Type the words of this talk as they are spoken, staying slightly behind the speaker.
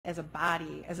as a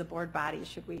body, as a board body,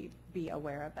 should we be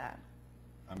aware of that?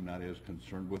 I'm not as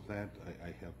concerned with that. I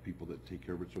have people that take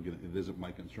care of it, so again, it isn't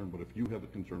my concern, but if you have a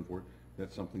concern for it,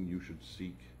 that's something you should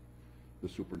seek the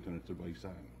superintendent's advice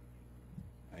on.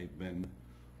 I've been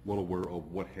well aware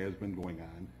of what has been going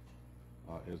on.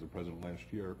 As the president last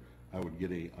year, I would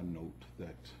get a note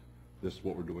that this is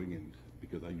what we're doing, and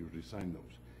because I usually sign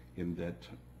those, and that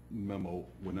memo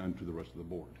went on to the rest of the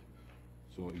board.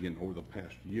 So again, over the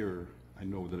past year, I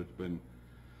know that it's been,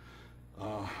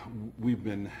 we've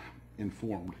been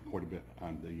informed quite a bit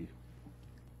on the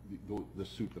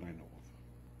suit that I know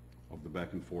of the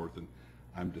back and forth, and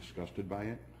I'm disgusted by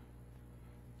it,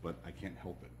 but I can't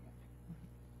help it.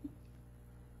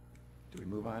 Do we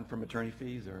move on from attorney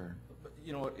fees, or?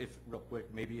 You know, if real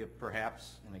quick, maybe if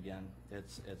perhaps, and again,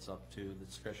 it's up to the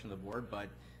discretion of the board, but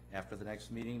after the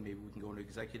next meeting, maybe we can go into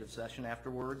executive session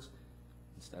afterwards.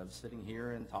 Instead of sitting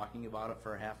here and talking about it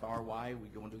for a half hour, why, we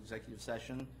go into executive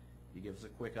session, you give us a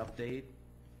quick update,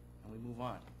 and we move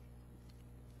on.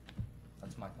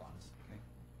 That's my thoughts.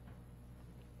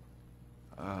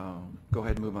 Okay. Go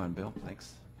ahead and move on, Bill.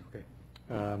 Thanks. Okay.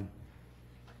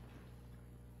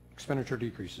 Expenditure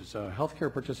decreases.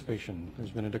 Healthcare participation,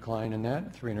 there's been a decline in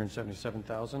that,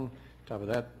 $377,000. Top of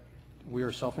that, we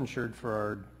are self-insured for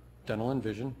our dental and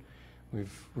vision.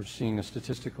 We're seeing a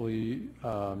statistical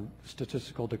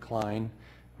decline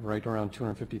right around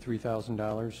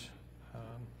 $253,000.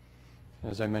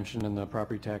 As I mentioned, in the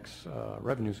property tax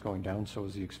revenues going down, so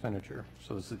is the expenditure.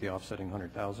 So this is the offsetting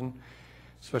 $100,000.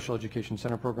 Special Education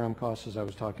Center program costs, as I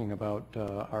was talking about,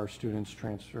 our students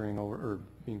transferring over or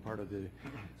being part of the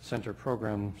center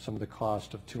program, some of the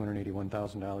cost of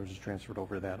 $281,000 is transferred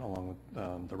over to that, along with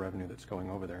the revenue that's going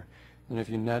over there. And if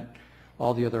you net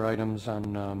all the other items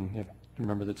on, you have to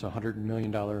remember that's a $100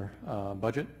 million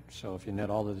budget, so if you net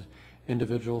all the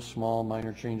individual small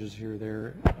minor changes here or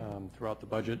there throughout the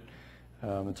budget,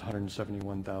 it's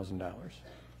 $171,000.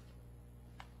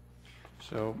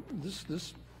 So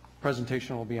this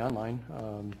presentation will be online.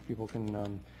 People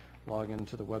can log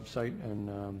into the website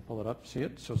and pull it up, see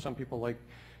it. So some people like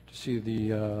to see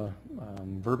the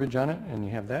verbiage on it, and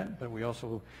you have that, but we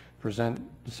also present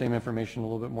the same information a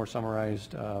little bit more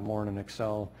summarized, more in an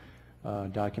Excel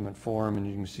document form, and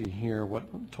you can see here what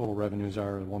total revenues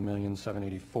are,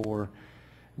 $1,784,000.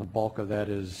 The bulk of that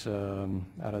is,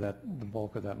 out of that, the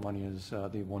bulk of that money is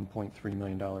the $1.3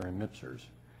 million in MIPSers.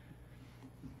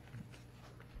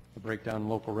 The breakdown in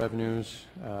local revenues,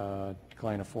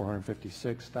 decline of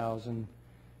 $456,000.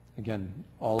 Again,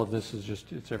 all of this is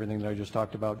just, it's everything that I just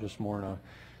talked about, just more in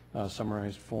a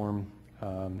summarized form.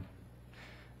 And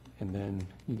then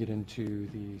you get into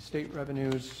the state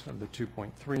revenues of the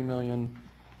 $2.3 million,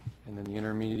 and then the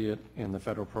intermediate and the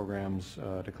federal programs,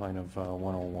 decline of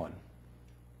 $101.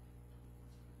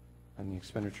 On the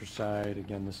expenditure side,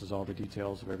 again, this is all the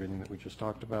details of everything that we just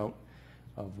talked about,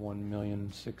 of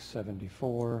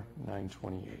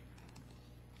 $1,674,928.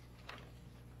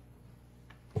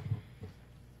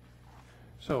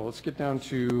 So let's get down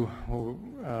to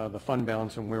the fund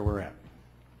balance and where we're at.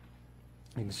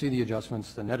 You can see the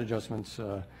adjustments, the net adjustments.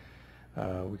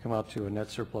 We come out to a net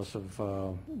surplus of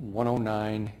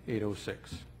 $109,806.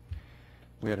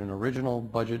 We had an original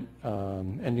budget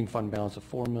ending fund balance of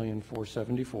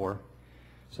 $4,474,000.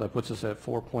 So that puts us at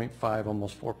 4.5,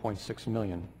 almost 4.6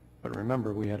 million. But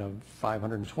remember, we had a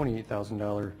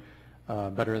 $528,000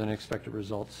 better than expected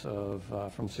results of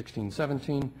from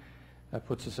 16-17. That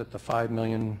puts us at the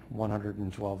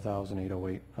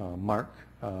 $5,112,808 mark.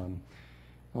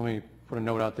 Let me put a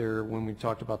note out there. When we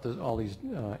talked about this, all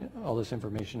this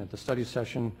information at the study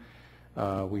session,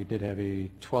 we did have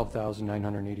a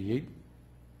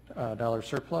 $12,988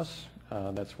 surplus.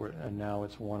 That's where, and now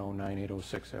it's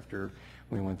 $109,806 after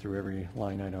we went through every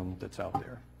line item that's out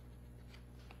there.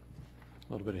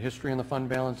 A little bit of history on the fund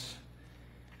balance.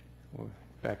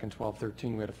 Back in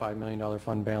 12-13, we had a $5 million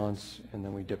fund balance, and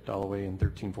then we dipped all the way in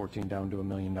 13-14 down to $1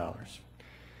 million.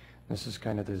 This is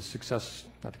kind of the success,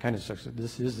 not the kind of success,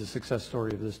 this is the success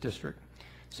story of this district.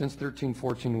 Since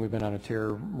 13-14, we've been on a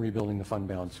tear rebuilding the fund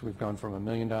balance. We've gone from $1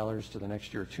 million to the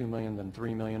next year $2 million, then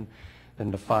 $3 million, then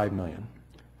to $5 million.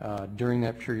 During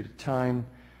that period of time,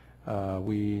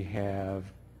 we have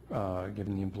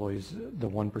given the employees the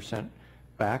 1%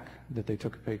 back that they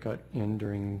took a pay cut in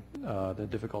during the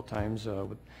difficult times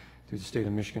through the state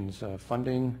of Michigan's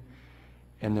funding.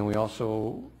 And then we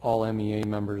also, all MEA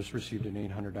members received an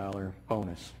 $800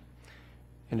 bonus.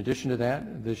 In addition to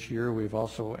that, this year we've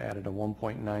also added a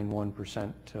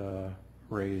 1.91%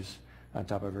 raise on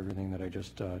top of everything that I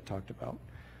just talked about.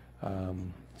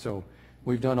 So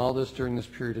we've done all this during this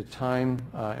period of time,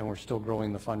 and we're still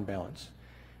growing the fund balance.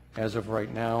 As of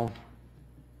right now,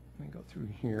 let me go through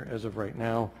here. As of right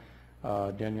now,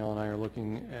 Danielle and I are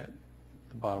looking at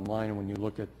the bottom line, and when you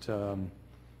look at,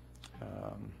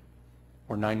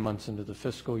 we're 9 months into the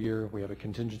fiscal year, we have a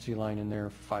contingency line in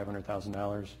there,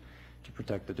 $500,000 to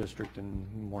protect the district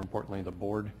and, more importantly, the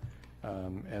board.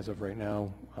 As of right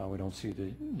now, we don't see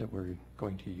that we're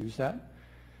going to use that.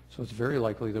 So it's very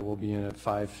likely that we'll be in at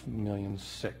 $5.6 million.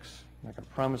 I'm not going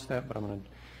to promise that, but I'm going to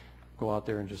go out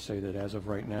there and just say that as of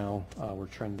right now, we're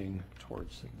trending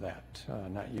towards that,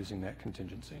 not using that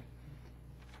contingency.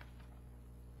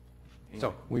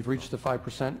 So we've reached the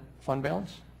 5% fund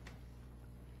balance,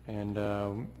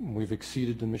 and we've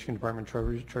exceeded the Michigan Department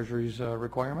of Treasury's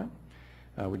requirement.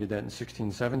 We did that in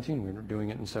 16-17. We were doing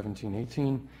it in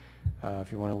 17-18.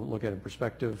 If you want to look at a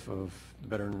perspective of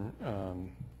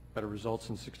better results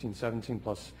in 16-17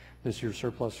 plus this year's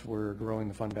surplus, we're growing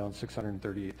the fund balance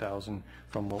 $638,000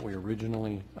 from what we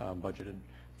originally budgeted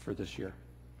for this year.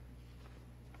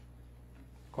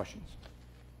 Questions?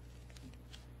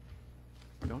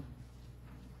 Pardon?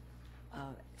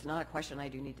 It's not a question. I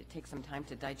do need to take some time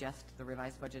to digest the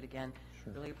revised budget again.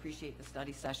 Sure. Really appreciate the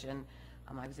study session.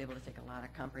 I was able to take a lot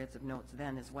of comprehensive notes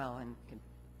then as well and can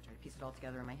try to piece it all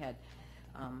together in my head.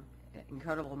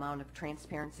 Incredible amount of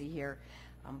transparency here.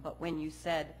 But when you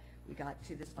said we got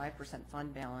to this 5%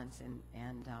 fund balance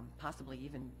and possibly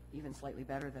even slightly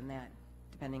better than that,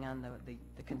 depending on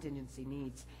the contingency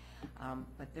needs,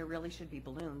 but there really should be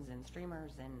balloons and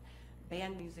streamers and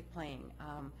band music playing.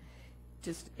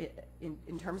 Just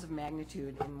in terms of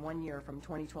magnitude, in 1 year from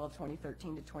 2012,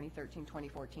 2013 to 2013,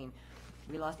 2014,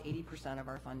 we lost 80% of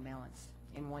our fund balance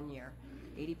in 1 year.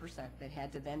 80% that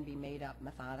had to then be made up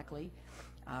methodically.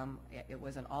 It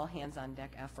was an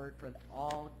all-hands-on-deck effort for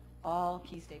all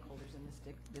key stakeholders in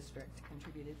this district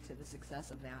contributed to the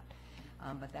success of that.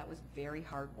 But that was very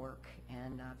hard work,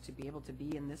 and to be able to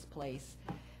be in this place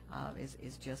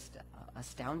is just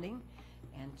astounding.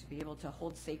 And to be able to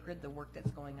hold sacred the work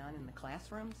that's going on in the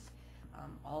classrooms,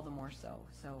 all the more so.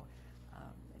 So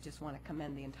I just want to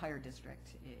commend the entire district.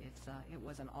 It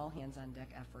was an all-hands-on-deck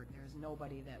effort. There's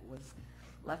nobody that was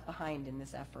left behind in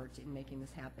this effort in making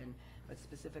this happen, but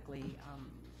specifically,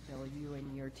 Bill, you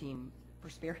and your team for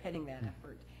spearheading that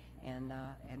effort and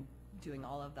doing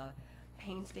all of the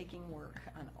painstaking work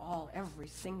on every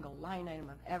single line item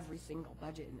of every single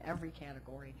budget in every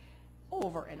category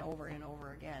over and over and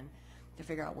over again, to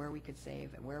figure out where we could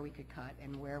save and where we could cut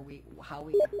and how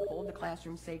we could hold the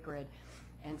classroom sacred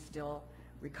and still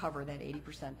recover that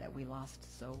 80% that we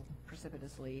lost so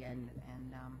precipitously and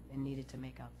needed to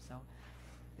make up. So,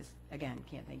 again,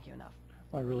 can't thank you enough.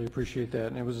 I really appreciate that,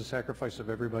 and it was a sacrifice of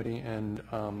everybody, and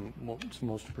what's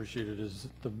most appreciated is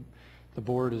the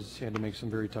board has had to make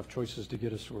some very tough choices to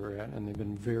get us to where we're at, and they've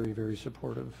been very, very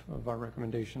supportive of our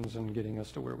recommendations and getting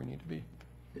us to where we need to be.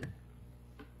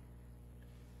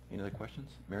 Any other questions?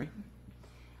 Mary?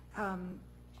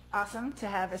 Awesome to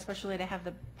have, especially to have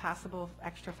the possible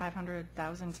extra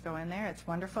 $500,000 to go in there. It's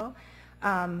wonderful.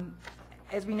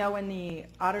 As we know, when the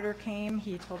auditor came,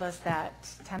 he told us that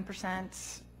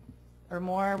 10% or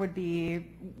more would be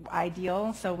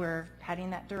ideal, so we're heading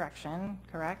that direction,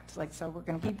 correct? So we're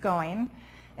going to keep going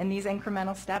in these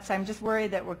incremental steps. I'm just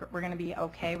worried that we're going to be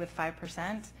okay with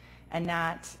 5% and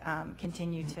not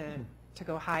continue to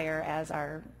go higher as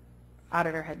our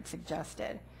auditor had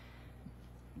suggested.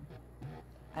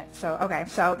 So I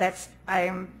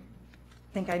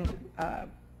think I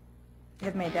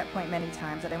have made that point many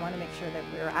times, that I want to make sure that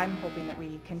I'm hoping that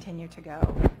we continue to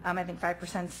go. I think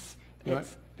 5%'s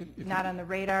not on the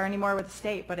radar anymore with the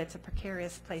state, but it's a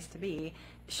precarious place to be.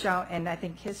 And I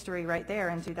think history right there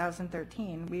in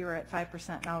 2013, we were at 5%,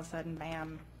 and all of a sudden,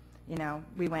 bam,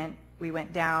 we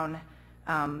went down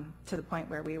to the point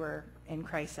where we were in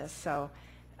crisis. So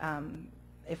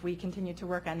if we continue to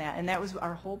work on that, and that was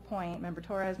our whole point, Member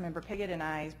Torres, Member Piggott, and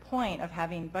I's point of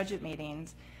having budget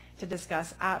meetings to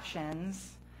discuss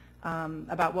options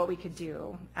about what we could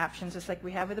do. Options just like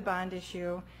we have with the bond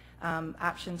issue,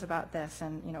 options about this,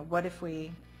 and what if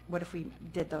we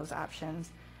did those options.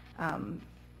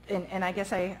 And I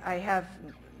guess I have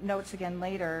notes again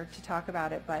later to talk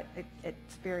about it, but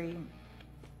it's very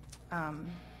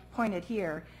pointed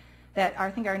here that I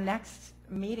think our next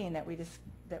meeting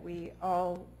that we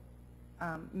all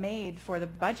made for the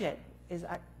budget is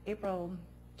April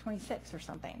 26th or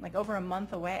something, like over a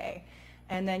month away.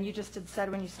 And then you just had said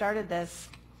when you started this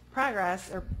progress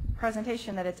or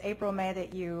presentation that it's April, May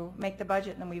that you make the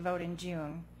budget and then we vote in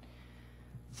June.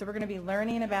 So we're going to be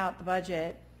learning about the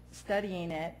budget,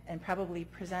 studying it, and probably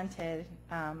presented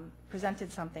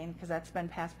something, because that's been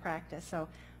past practice. So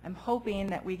I'm hoping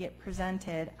that we get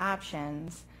presented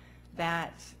options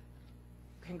that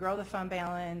can grow the fund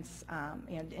balance,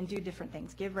 and do different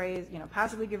things.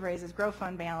 Possibly give raises, grow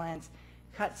fund balance,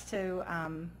 cuts to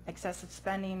excessive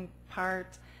spending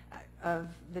part of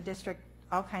the district,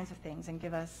 all kinds of things, and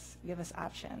give us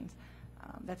options.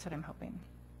 That's what I'm hoping.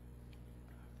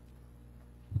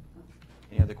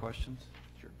 Any other questions?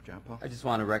 Sure, John Paul? I just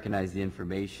want to recognize the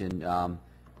information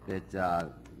that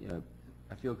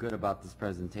I feel good about this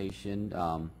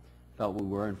presentation. Felt we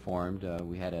were informed.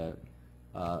 We had a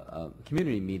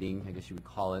community meeting, I guess you would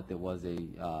call it, that was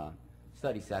a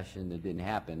study session that didn't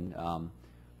happen.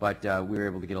 But we were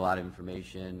able to get a lot of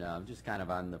information, just kind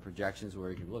of on the projections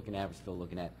we're looking at. We're still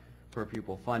looking at per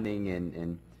pupil funding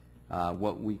and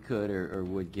what we could or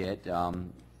would get.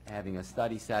 Having a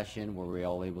study session where we're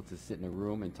all able to sit in a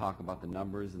room and talk about the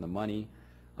numbers and the money.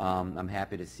 I'm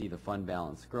happy to see the fund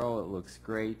balance grow. It looks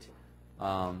great.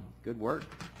 Good work.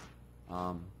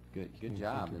 Good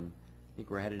job. And I think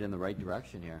we're headed in the right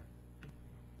direction here.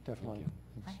 Definitely.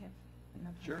 I have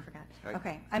another Sure. I forgot. Right.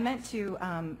 Okay, I meant to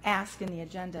ask in the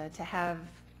agenda to have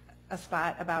a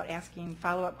spot about asking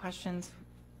follow-up questions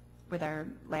with our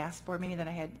last board meeting that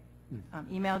I had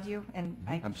emailed you, and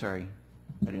I'm sorry,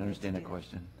 I didn't understand that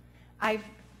question. I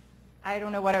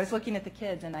don't know what, I was looking at the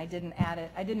kids and I didn't add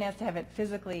it. I didn't ask to have it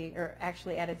physically or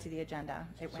actually added to the agenda.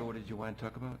 So what did you want to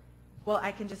talk about? Well,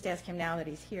 I can just ask him now that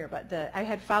he's here, but I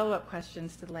had follow-up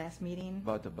questions to the last meeting.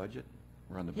 About the budget?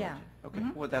 We're on the Yeah. budget. Okay,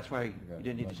 Mhm. well, that's why you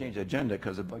didn't need to change the agenda,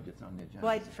 because the budget's on the agenda.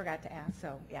 Well, I forgot to ask,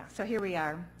 so, yeah, so here we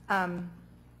are.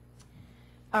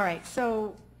 All right,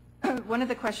 so one of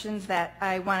the questions that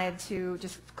I wanted to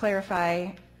just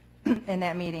clarify in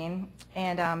that meeting,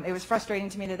 and it was frustrating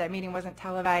to me that that meeting wasn't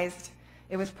televised.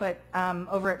 It was put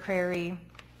over at Prairie,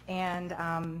 and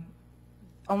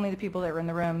only the people that were in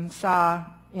the room saw,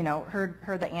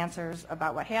 heard the answers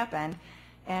about what happened.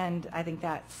 And I think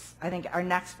our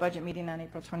next budget meeting on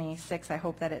April 26th, I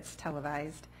hope that it's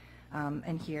televised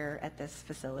and here at this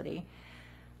facility.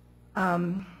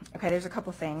 Okay, there's a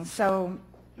couple things. So,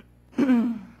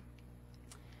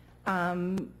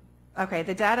 okay,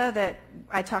 the data that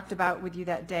I talked about with you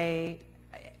that day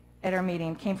at our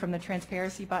meeting came from the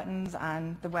transparency buttons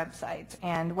on the website.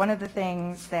 And one of the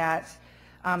things that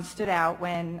stood out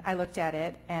when I looked at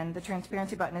it, and the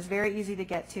transparency button is very easy to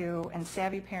get to, and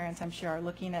savvy parents, I'm sure, are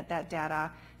looking at that data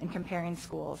and comparing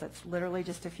schools. It's literally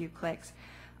just a few clicks.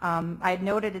 I had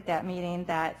noted at that meeting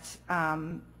that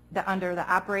under the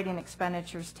operating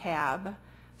expenditures tab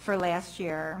for last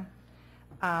year,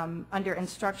 under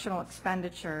instructional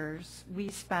expenditures, we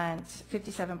spent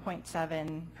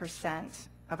 57.7%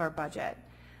 of our budget,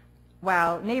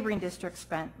 while neighboring districts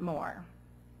spent more.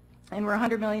 And we're a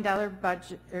 $100 million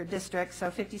budget or district, so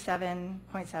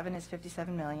 57.7 is $57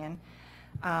 million.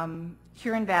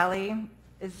 Huron Valley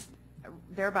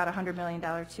they're about $100 million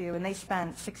too, and they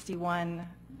spent 61%,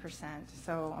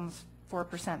 so almost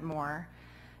 4% more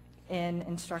in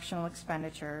instructional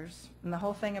expenditures. And the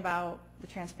whole thing about the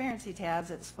transparency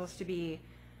tabs, it's supposed to be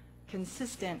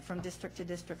consistent from district to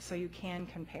district so you can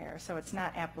compare. So it's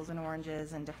not apples and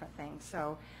oranges and different things.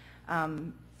 So,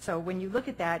 so when you look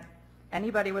at that,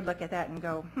 anybody would look at that and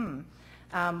go,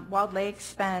 Walled Lake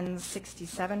spends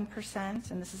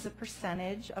 67%, and this is a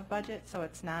percentage of budget, so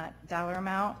it's not dollar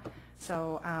amount.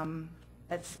 So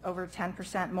that's over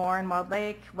 10% more in Walled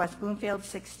Lake. West Bloomfield,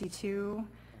 62.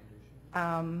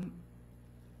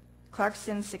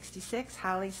 Clarkston, 66.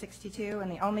 Holly, 62.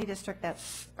 And the only district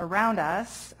that's around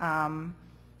us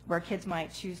where kids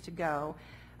might choose to go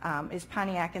is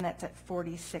Pontiac, and that's at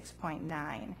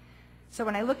 46.9. So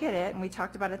when I look at it, and we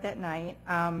talked about it that night,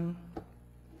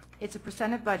 it's a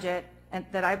percent of budget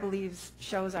that I believe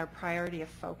shows our priority of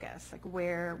focus, like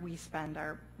where we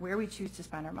choose to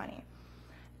spend our money.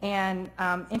 And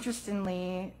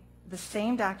interestingly, the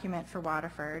same document for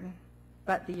Waterford,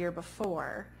 but the year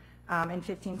before, in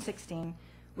 15-16,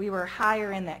 we were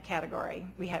higher in that category.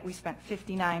 We spent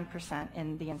 59%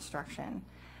 in the instruction.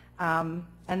 And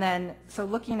then, so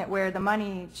looking at where the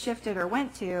money shifted or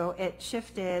went to, it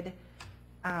shifted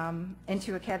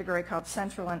into a category called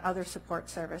Central and Other Support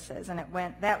Services, and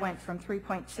that went from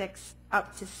 3.6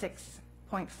 up to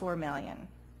 6.4 million.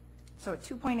 So a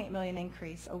 2.8 million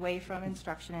increase away from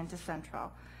instruction into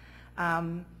Central.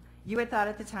 You had thought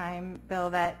at the time,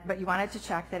 Bill, but you wanted to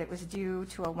check that it was due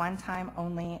to a one-time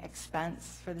only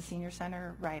expense for the senior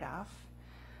center write-off.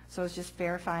 So it's just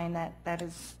verifying that that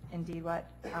is indeed what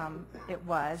it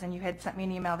was, and you had sent me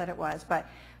an email that it was. But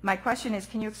my question is,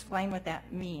 can you explain what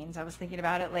that means? I was thinking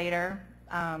about it later.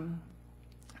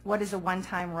 What does a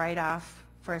one-time write-off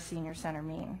for a senior center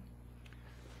mean?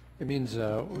 It means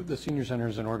the senior center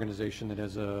is an organization that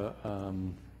has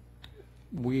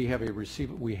we had a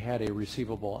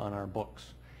receivable on our books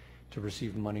to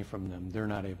receive money from them. They're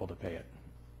not able to pay it.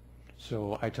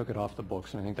 So I took it off the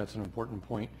books, and I think that's an important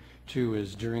point too,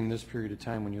 is during this period of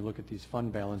time when you look at these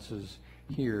fund balances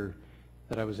here,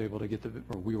 that I was able to get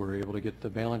we were able to get the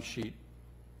balance sheet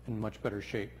in much better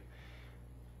shape.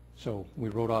 So we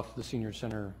wrote off the senior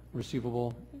center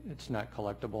receivable. It's not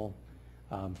collectible.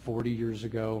 40 years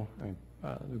ago,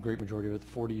 the great majority of it,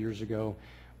 40 years ago,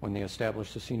 when they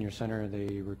established the senior center,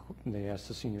 they asked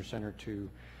the senior center to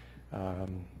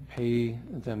pay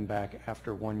them back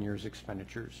after 1 year's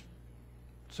expenditures.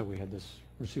 So we had this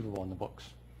receivable on the books.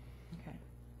 Okay.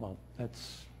 Well,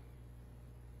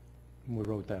 we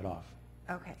wrote that off.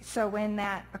 Okay, so when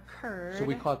that occurred. So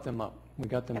we caught them up. We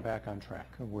got them back on track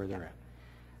of where they're at.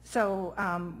 So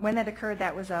when that occurred,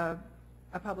 that was a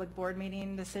public board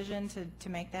meeting decision to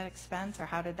make that expense, or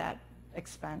how did that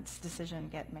expense decision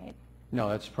get made? No,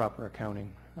 that's proper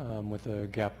accounting with the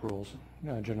GAAP rules,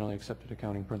 generally accepted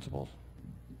accounting principles.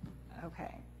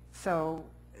 Okay, so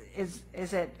is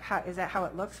that how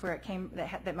it looks, where it came,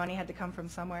 that money had to come from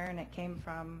somewhere, and it came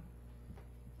from?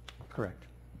 Correct.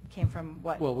 Came from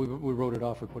what? Well, we wrote it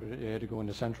off. It had to go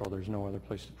into central. There's no other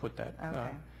place to put that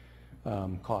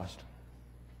cost.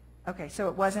 Okay, so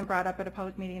it wasn't brought up at a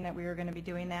public meeting that we were going to be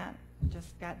doing that? It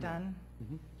just got done?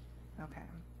 Mm-hmm. Okay.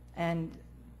 And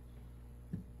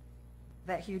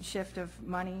that huge shift of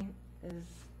money is?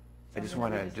 I just something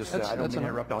want that we to, discussed? I don't mean to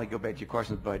interrupt, I'll go back to your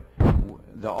questions, but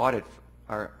the audit,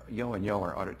 our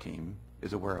audit team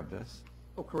is aware of this.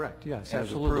 Oh, correct. Yes, Has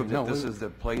absolutely. approved that No, this is the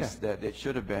place that it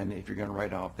should have been if you're going to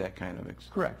write off that kind of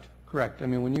Correct. Correct. I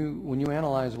mean, when you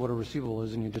analyze what a receivable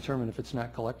is and you determine if it's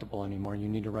not collectible anymore, you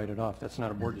need to write it off. That's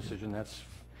not a board decision. That's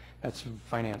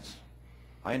finance.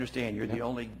 I understand you're the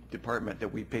only department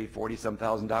that we pay $40-some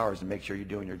thousand to make sure you're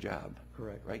doing your job.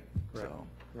 Correct. Right? Correct. So,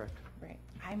 Correct. Right.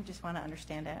 I just want to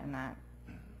understand it and not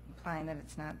implying that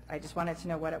it's not. I just wanted to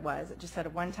know what it was. It just said a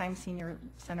one-time senior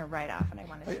center write-off, and I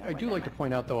wanted to know I what do that like to meant.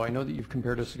 point out, though, I know that you've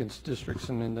compared us against districts,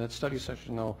 and in that study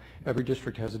session, though, every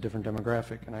district has a different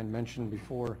demographic. And I mentioned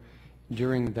before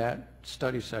during that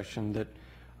study session that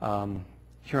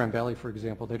Huron Valley, for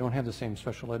example, they don't have the same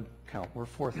special ed count. We're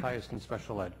fourth highest in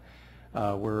special ed.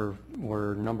 We're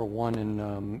number one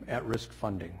in at-risk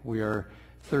funding. We are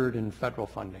third in federal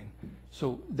funding.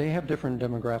 So they have different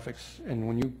demographics, and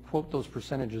when you quote those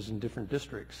percentages in different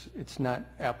districts, it's not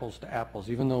apples to apples,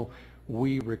 even though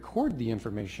we record the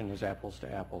information as apples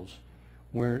to apples,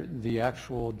 where the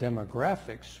actual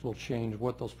demographics will change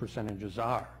what those percentages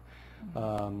are.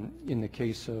 In the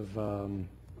case of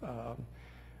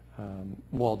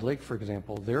Walled Lake, for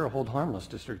example, they're a hold harmless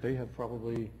district. They have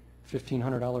probably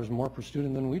 $1,500 more per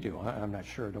student than we do. I'm not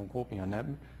sure, don't quote me on that.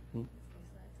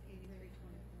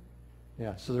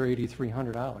 Yeah, so they're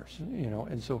 $8,300,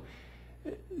 and so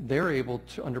they're able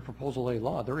to, under Proposal A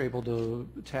law, they're able to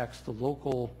tax the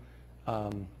local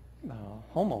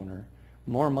homeowner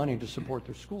more money to support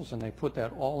their schools, and they put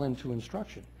that all into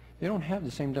instruction. They don't have the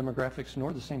same demographics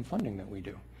nor the same funding that we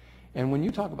do. And when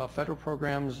you talk about federal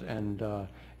programs and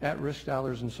at-risk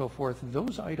dollars and so forth,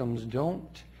 those items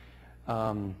don't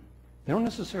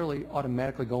necessarily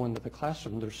automatically go into the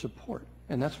classroom. They're support,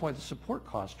 and that's why the support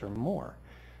costs are more.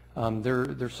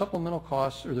 They're supplemental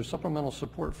costs, or they're supplemental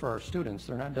support for our students.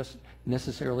 They're not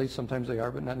necessarily, sometimes they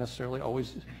are, but not necessarily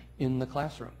always in the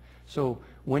classroom. So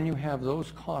when you have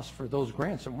those costs for those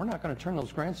grants, and we're not going to turn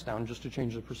those grants down just to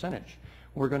change the percentage.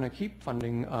 We're going to keep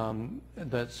funding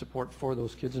that support for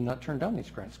those kids and not turn down these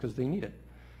grants because they need it.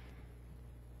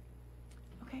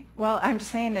 Okay. Well, I'm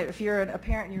just saying that if you're a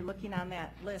parent and you're looking on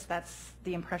that list, that's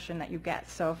the impression that you get.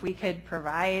 So if we could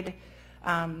provide,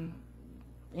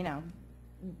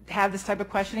 have this type of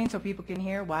questioning so people can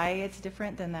hear why it's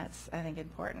different, then that's, I think,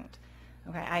 important.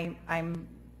 Okay. I'm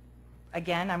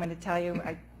going to tell you,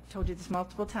 I told you this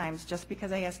multiple times, just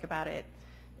because I ask about it,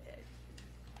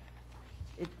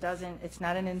 it's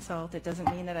not an insult. It doesn't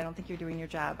mean that I don't think you're doing your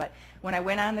job. But when I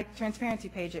went on the transparency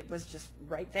page, it was just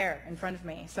right there in front of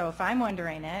me. So if I'm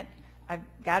wondering it, I've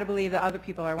got to believe that other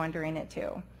people are wondering it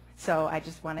too. So I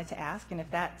just wanted to ask, and if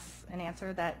that's an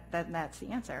answer, that's the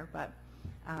answer. But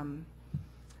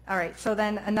all right. So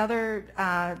then another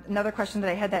question that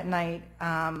I had that night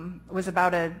was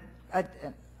about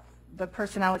the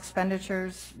personnel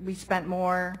expenditures. We spent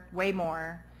more, way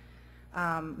more.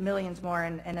 Millions more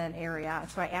in an area,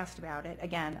 so I asked about it.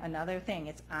 Again, another thing,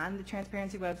 it's on the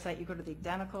transparency website. You go to the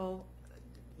identical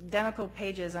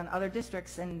pages on other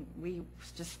districts, and we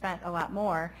just spent a lot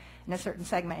more in a certain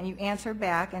segment. And you answered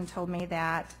back and told me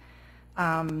that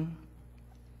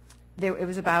it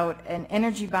was about an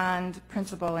energy bond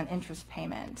principal and interest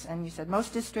payment. And you said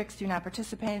most districts do not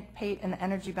participate in the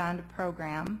energy bond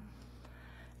program,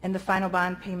 and the final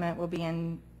bond payment will be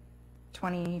in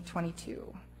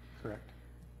 2022. Correct.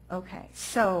 Okay,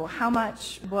 so how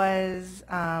much was,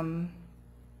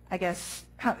 I guess,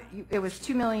 it was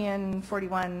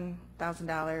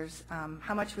 $2,041,000.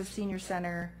 How much was senior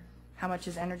center? How much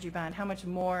is energy bond? How much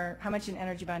in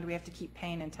energy bond do we have to keep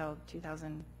paying until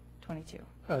 2022?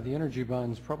 The energy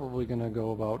bond's probably going to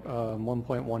go about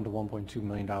 $1.1 to $1.2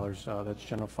 million. That's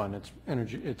general fund.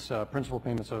 It's principal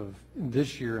payments of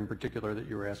this year in particular that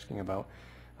you were asking about.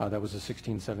 That was the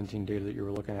 16-17 data that you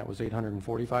were looking at was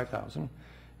 $845,000,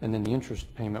 and then the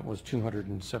interest payment was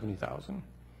 $270,000.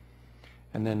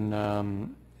 And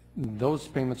then those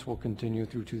payments will continue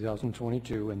through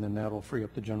 2022, and then that'll free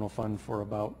up the general fund for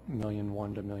about $1.1 million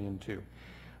to $1.2 million.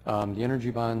 The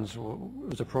energy bonds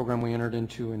was a program we entered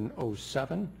into in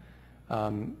 '07.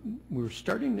 We were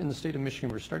starting in the state of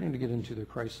Michigan. We're starting to get into the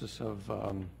crisis of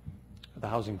the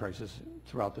housing crisis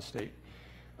throughout the state.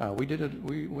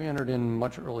 We entered in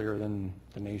much earlier than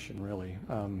the nation, really.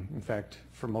 In fact,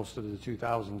 for most of the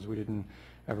 2000s, we didn't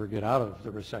ever get out of the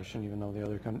recession, even though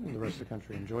the rest of the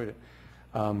country enjoyed it.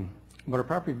 But our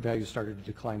property values started to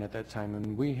decline at that time,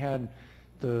 and we had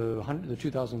the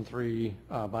 2003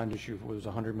 bond issue was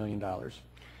 $100 million.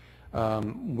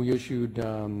 We issued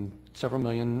several $1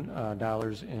 million,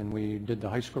 and we did the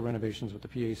high school renovations with the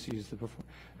PACs,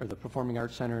 the performing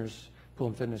arts centers, pool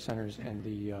and fitness centers, and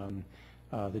the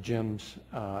gyms,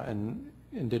 and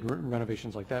did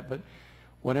renovations like that. But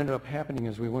what ended up happening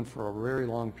is we went for a very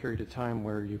long period of time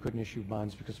where you couldn't issue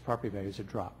bonds because property values had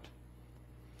dropped.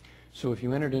 So if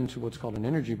you entered into what's called an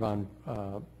energy bond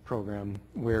program,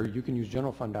 where you can use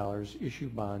general fund dollars, issue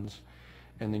bonds,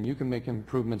 and then you can make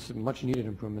improvements, much needed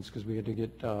improvements, because we had to get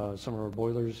some of our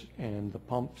boilers and the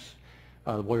pumps,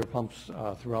 the boiler pumps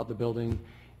throughout the building,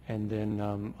 and then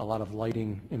a lot of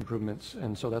lighting improvements.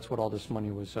 And so that's what all this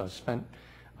money was spent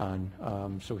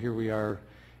on. So here we are,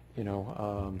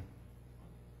 11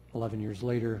 years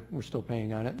later, we're still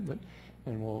paying on it,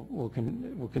 and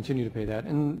we'll continue to pay that.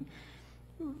 And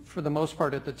for the most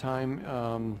part at the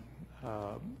time,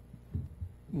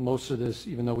 most of this,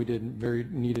 even though we did very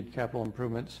needed capital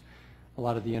improvements, a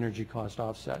lot of the energy cost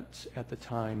offsets at the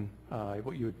time,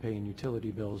 what you would pay in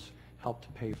utility bills, helped to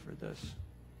pay for this,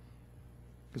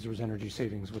 because there was energy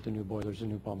savings with the new boilers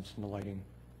and new pumps and the lighting.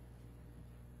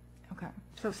 Okay,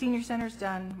 so senior center's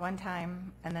done one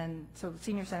time, and then, so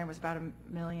senior center was about $1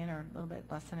 million or a little bit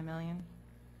less than $1 million?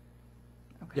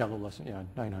 Okay. Yeah, a little less than,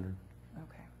 900.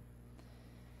 Okay.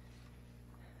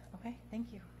 Okay,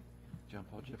 thank you. John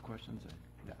Paul, do you have questions?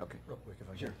 Yeah, Okay. real quick if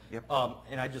I Sure. can. Yep.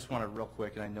 And I just wanted real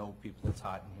quick, and I know people, it's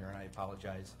hot in here, and I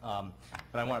apologize. But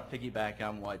I want to piggyback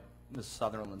on what Ms.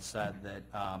 Sutherland said, that,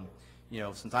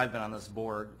 since I've been on this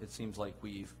board, it seems like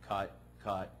we've cut,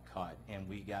 and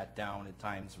we got down at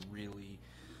times really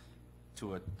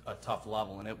to a tough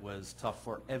level, and it was tough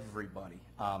for everybody.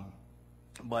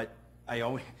 But I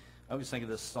always think of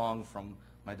this song from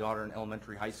my daughter in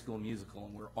elementary high school musical,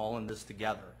 and we're all in this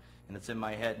together. And it's in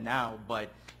my head now, but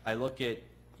I look at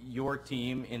your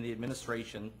team in the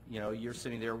administration, you're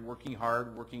sitting there working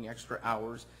hard, working extra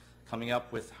hours, coming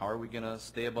up with how are we going to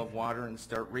stay above water and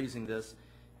start raising this,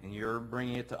 and you're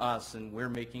bringing it to us, and we're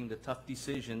making the tough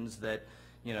decisions that,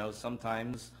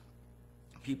 sometimes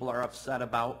people are upset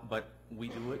about, but we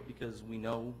do it because we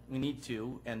know we need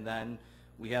to, and then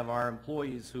we have our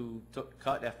employees who took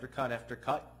cut after cut after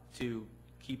cut to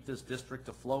keep this district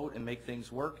afloat and make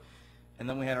things work. And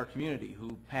then we had our community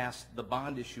who passed the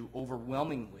bond issue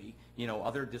overwhelmingly.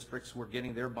 Other districts were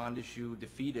getting their bond issue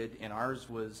defeated, and ours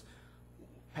was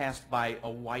passed by a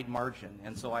wide margin.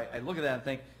 And so I look at that and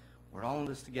think, we're all in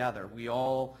this together. We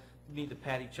all need to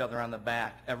pat each other on the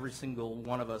back, every single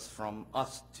one of us, from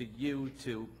us to you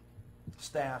to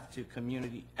staff to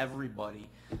community, everybody.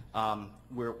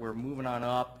 We're moving on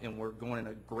up, and we're going in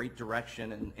a great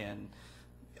direction, and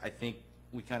I think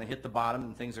we kind of hit the bottom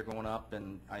and things are going up,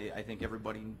 and I think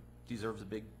everybody deserves a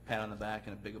big pat on the back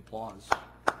and a big applause.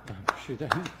 Shoot.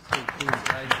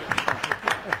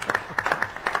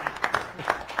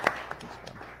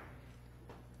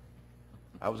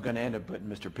 I was going to end it, but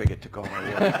Mr. Piggott took all my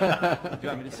words. Do you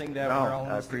want me to sing that? No, We're all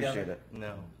in I this appreciate together? it.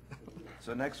 No.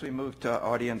 So next we move to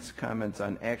audience comments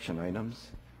on action items.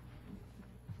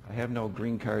 I have no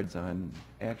green cards on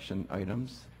action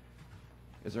items.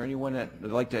 Is there anyone that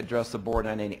would like to address the board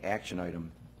on any action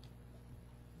item?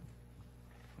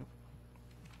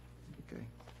 Okay.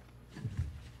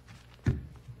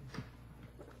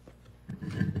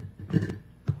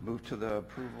 move to the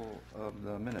approval of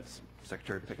the minutes.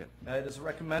 Secretary Pickett. It is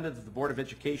recommended that the Board of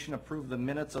Education approve the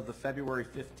minutes of the February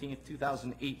 15th,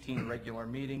 2018 regular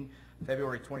meeting,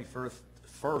 February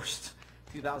 21st,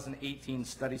 2018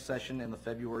 study session, and the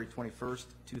February 21st,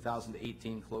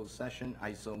 2018 closed session.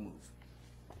 I so move.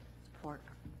 Support.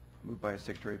 Moved by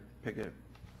Secretary Pickett,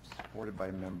 supported by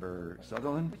Member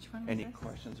Sutherland. Which one was Any this?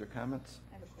 questions or comments?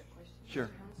 I have a quick question. Sure.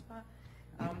 Mr.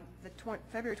 Hanspa. The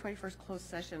February 21st closed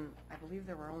session, I believe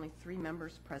there were only 3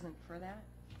 members present for that.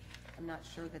 I'm not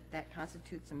sure that that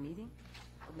constitutes a meeting,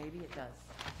 or maybe it does.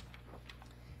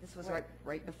 This was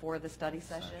right before the study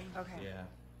session? Okay. Yeah.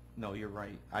 No, you're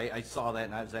right. I saw that,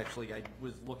 and I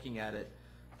was looking at it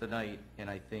tonight, and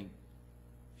I think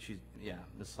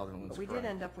Ms. Sutherland's But we correct. did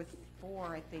end up with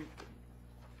 4, I think.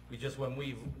 We just, when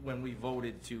we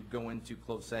voted to go into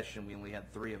closed session, we only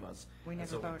had 3 of us. We And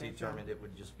never so voted, we no. determined it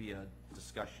would just be a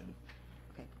discussion.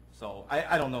 Okay. So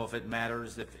I don't know if it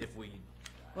matters if we,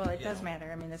 Well, it you does know.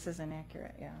 matter. I mean, this is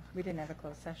inaccurate, yeah. We didn't have a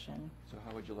closed session. So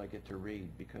how would you like it to read?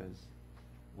 Because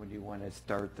when you want to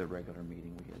start the regular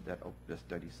meeting, we had the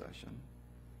study session.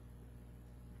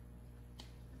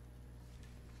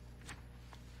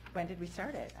 When did we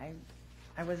start it?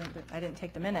 I didn't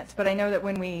take the minutes, but I know that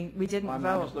when we didn't Well, I'm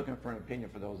vote. just looking for an opinion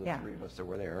for those of Yeah. 3 of us that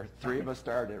were there. 3 of us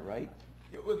started, right?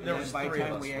 there And then was by the 3 of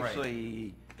time us, we right.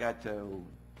 actually got to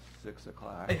 6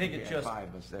 o'clock, I think we it had just, 5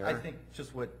 of us there. I think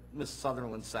just what Ms.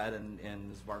 Sutherland said and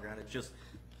Ms. Bargon, it just,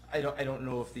 I don't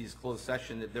know if these closed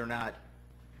session, they're not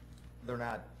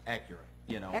accurate,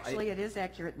 you know. Actually, it is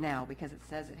accurate now, because it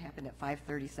says it happened at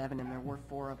 5:37, and there were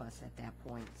 4 of us at that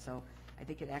point, so I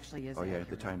think it actually is Oh, accurate.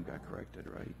 yeah, the time got corrected,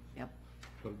 right? Yep,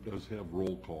 But it does have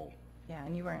roll call. Yeah,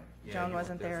 and you weren't, Yeah, Joan you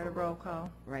wasn't weren't there there at a for roll call.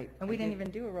 right. And we I didn't did-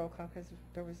 even do a roll call because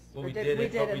there was, Well, or we did- did we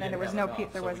it, did, but we and then didn't there was have no, enough, there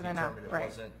so we wasn't enough, determined right. It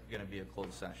wasn't going to be a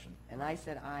closed session. And I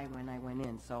said aye when I went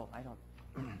in, so I don't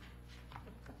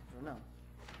know.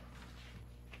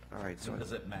 All right, so. So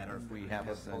does it matter if we have a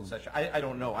Yes, closed then. session? I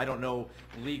don't know. I don't know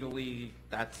legally,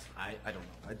 I don't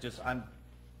know. I'm,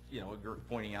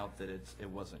 pointing out that it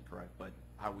wasn't correct, but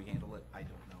how we handle it, I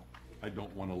don't know. I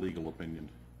don't want a legal opinion.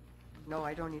 No,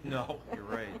 I don't either. No, you're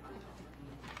right.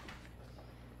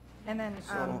 And then,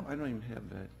 So I don't even have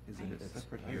that. Is it It's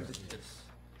separate here. here? It's,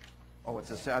 Oh,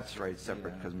 that's right,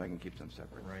 separate, Yeah. because Megan keeps them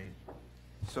separate. right.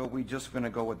 So we just going to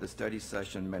go with the study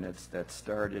session minutes that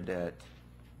started at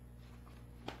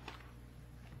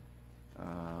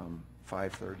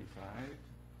 5:35?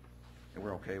 And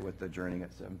we're okay with adjourning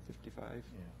at 7:55?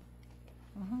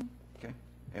 Yeah. Okay,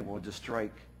 and we'll just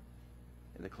strike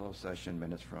the closed session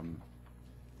minutes from,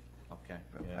 Okay.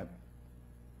 from- Yeah.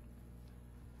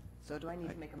 So do I need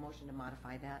to make a motion to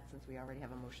modify that, since we already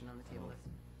have a motion on the table?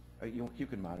 you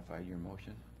can modify your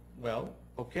motion. Well,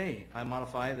 okay, I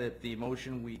modify that the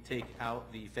motion, we take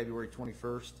out the February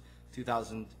 21st,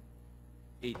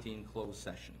 2018 closed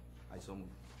session. I so move.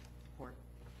 Support.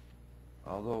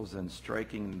 All those in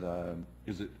striking the,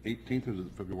 Is it 18th or is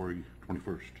it February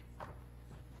 21st?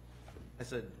 I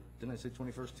said, didn't I say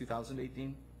 21st,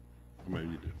 2018? Or maybe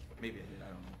you did. Maybe I did, I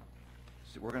don't know.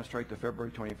 so we're going to strike the February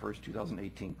 21st,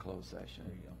 2018 closed session.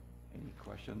 There you go. Any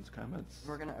questions, comments?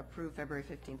 We're going to approve February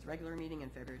 15th regular meeting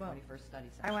and February Well, 21st study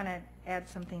session. I want to add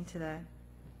something to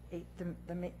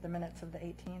the minutes of the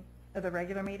 18th, of the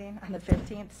regular meeting on the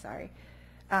 15th, sorry.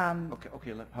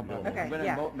 Okay, how about, Okay, I'm going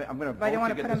yeah. to vote But I don't to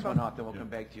wanna get put this them one both- off, then we'll come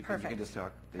back to you, because you can Perfect. just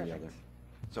talk the Perfect. other.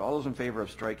 So all those in favor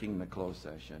of striking the closed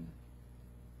session?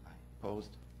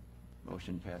 Opposed?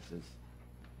 Motion passes.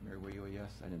 Mary, were you a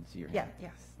yes? I didn't see your hand. Yeah,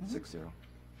 yes. Mhm. 6-0.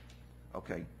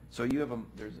 Okay, so you have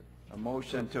there's a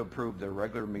motion to approve the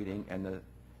regular meeting and the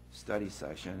study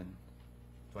session.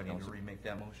 Do I need to remake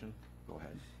that motion? Go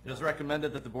ahead. It is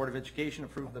recommended that the Board of Education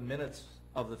approve the minutes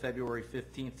of the February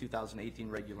 15th, 2018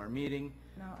 regular meeting.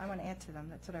 No, I want to add to them,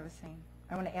 that's what I was saying.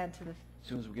 I want to add to the, As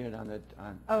soon as we get it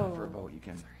on Oh. for a vote, you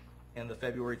can. And the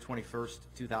February 21st,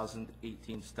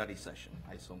 2018 study session.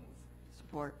 I so move.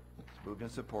 Support. It's moved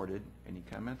and supported. Any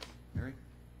comments, Mary?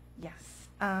 yes.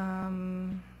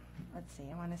 Let's see,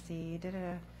 I want to see, did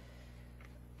a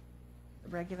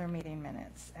regular meeting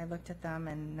minutes. I looked at them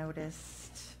and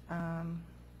noticed,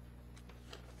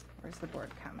 where's the board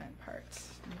comment part?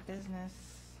 New business.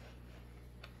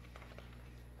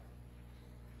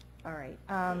 All right.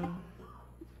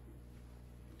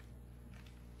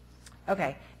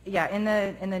 Okay, yeah,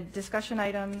 in the discussion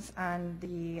items on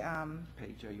the,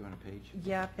 Page, are you on a page?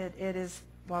 yep, it is,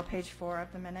 well, page 4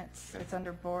 of the minutes. Okay. It's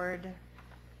under board,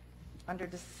 under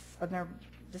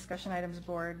discussion items,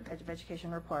 Board of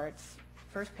Education reports.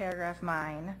 First paragraph,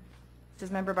 mine. It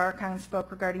says, Member Barkon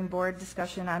spoke regarding board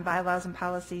discussion on bylaws and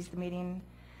policies. The meeting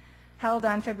held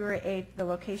on February 8th, the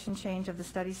location change of the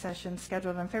study session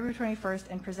scheduled on February 21st,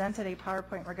 and presented a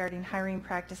PowerPoint regarding hiring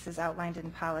practices outlined in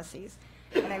policies.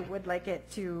 And I would like it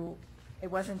to,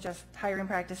 it wasn't just hiring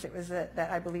practice, it was that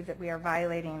I believe that we are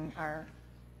violating our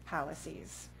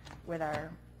policies with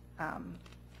our,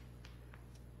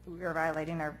 we are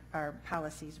violating our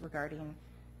policies regarding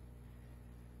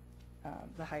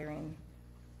the hiring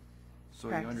So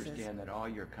practices. you understand that all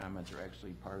your comments are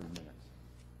actually part of the minutes,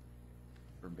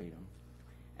 verbatim?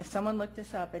 If someone looked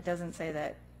this up, it doesn't say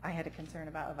that I had a concern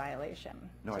about a violation.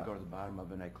 No, I So go to the bottom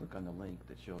of it and I click on the link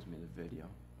that shows me the video.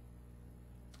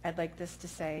 I'd like this to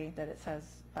say that it says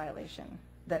violation,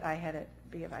 that I had it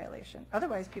be a violation.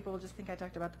 Otherwise, people will just think I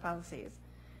talked about the policies.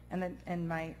 And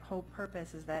my whole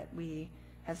purpose is that we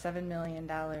have $7 million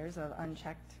of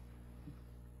unchecked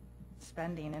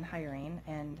spending and hiring,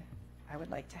 and I would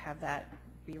like to have that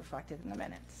be reflected in the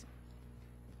minutes.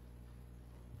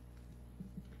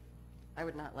 I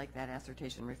would not like that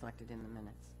assertion reflected in the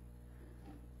minutes.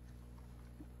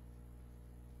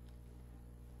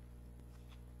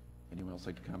 Anyone else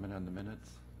like to comment on the minutes?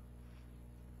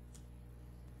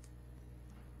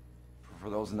 For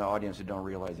those in the audience who don't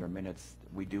realize our minutes,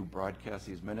 we do broadcast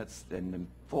these minutes, and the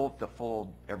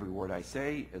full every word I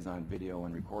say is on video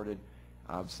and recorded.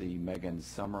 Obviously, Megan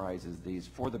summarizes these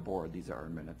for the board. These are our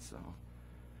minutes, so.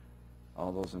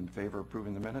 All those in favor of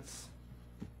approving the minutes?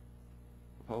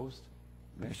 Opposed?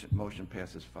 Motion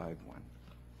passes 5-1.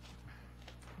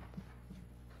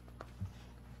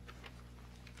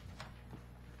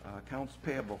 Accounts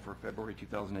payable for February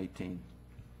 2018.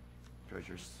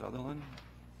 Treasurer Sutherland.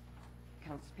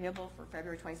 Accounts payable for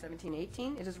February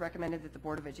 2017-18. It is recommended that the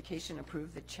Board of Education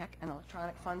approve the check and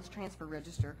electronic funds transfer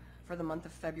register for the month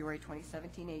of February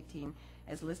 2017-18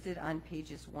 as listed on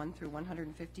pages 1 through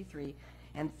 153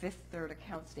 and Fifth Third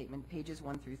account statement, pages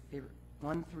 1 through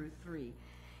 3.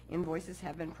 Invoices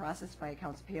have been processed by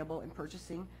accounts payable and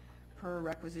purchasing per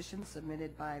requisitions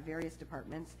submitted by various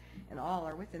departments, and all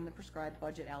are within the prescribed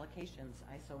budget allocations.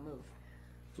 I so move.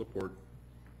 Support.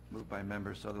 Moved by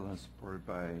Member Sutherland, supported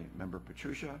by Member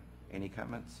Petrucia. Any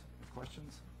comments or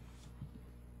questions?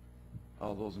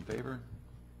 All those in favor?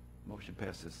 Motion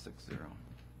passes 6-0.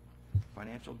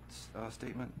 Financial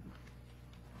statement?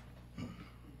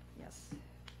 Yes. The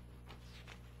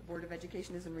Board of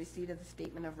Education is in receipt of the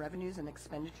statement of revenues and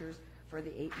expenditures for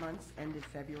the 8 months ended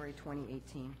February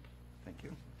 2018. Thank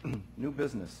you. New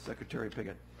business, Secretary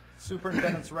Piggott.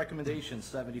 Superintendent's recommendation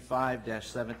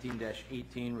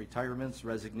 75-17-18, retirements,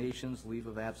 resignations, leave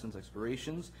of absence,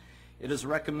 expirations. It is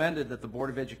recommended that the Board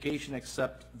of Education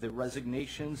accept the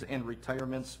resignations and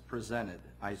retirements presented.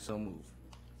 I so move.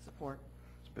 Support.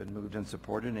 It's been moved and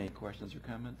supported. Any questions or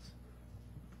comments?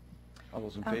 All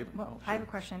those in favor? Well, Oh, I have a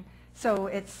sure. question. So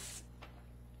it's,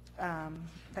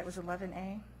 that was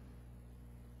 11A?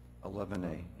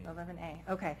 11A. 11A,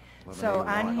 okay. So 11A1.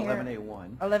 on here.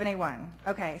 11A1. 11A1,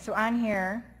 okay. So on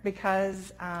here,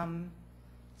 because I'm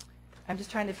just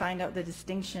trying to find out the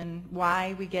distinction,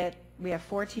 why we have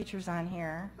 4 teachers on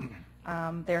here,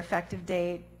 their effective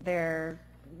date, where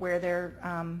they're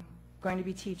going to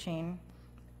be teaching,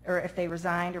 or if they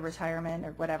resigned or retirement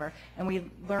or whatever, and we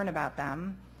learn about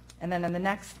them. And then on the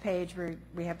next page,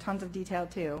 we have tons of detail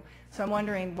too. So I'm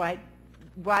wondering, why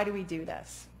do we do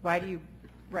this? Why do you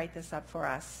write this up for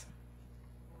us?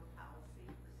 For policy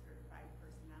for certified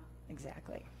personnel.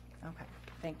 Exactly. Okay,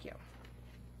 thank you.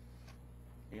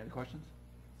 Any other questions?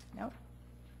 Nope.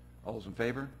 All those in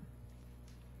favor?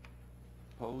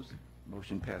 Opposed?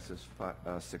 Motion passes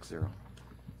 6-0.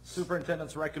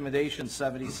 Superintendent's recommendation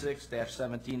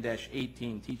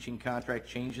 76-17-18, teaching contract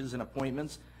changes and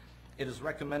appointments. It is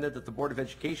recommended that the Board of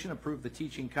Education approve the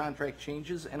teaching contract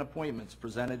changes and appointments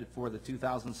presented for the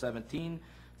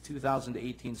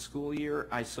 2017-2018 school year.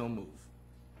 I so move.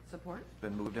 Support. It's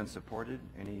been moved and supported.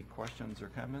 Any questions or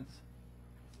comments?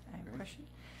 I have a question.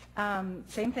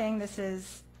 Same thing, this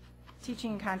is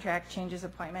teaching contract changes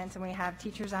appointments, and we have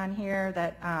teachers on here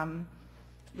that,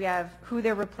 we have who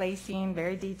they're replacing,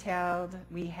 very detailed.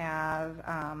 We have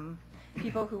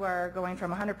people who are going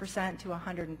from 100% to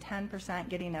 110%,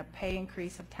 getting a pay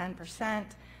increase of 10%.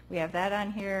 We have that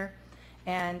on here,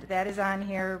 and that is on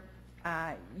here.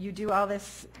 You do all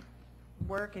this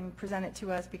work and present it to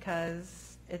us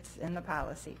because it's in the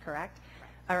policy, correct?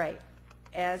 All right.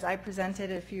 As I presented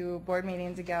a few board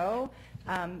meetings ago,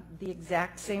 the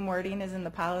exact same wording is in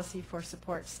the policy for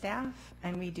support staff,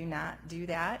 and we do not do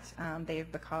that.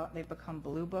 They've become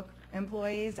Blue Book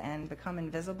employees and become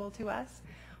invisible to us.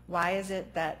 Why is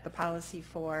it that the policy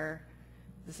for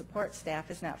the support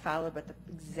staff is not followed, but the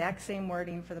exact same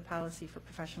wording for the policy for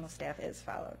professional staff is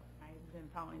followed? I've been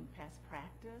following past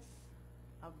practice,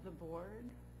 of the board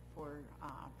for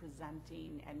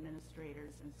presenting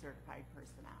administrators and certified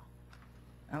personnel.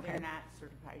 Okay. They're not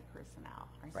certified personnel.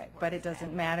 Our Right, support but it staff.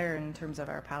 doesn't matter in terms of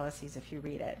our policies if you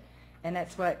read it. And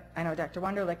that's what, I know Dr.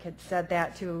 Wunderlich had said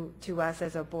that to us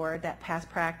as a board, that past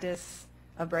practice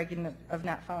of of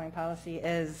not following policy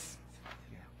is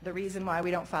the reason why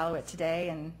we don't follow it today.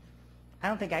 And I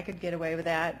don't think I could get away with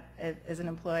that as an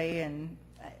employee, and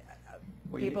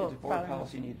Well, people the board following-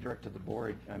 policy needs to direct to the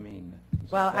board. I mean,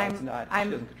 Well, it's not, she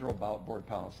I'm- doesn't control board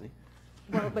policy.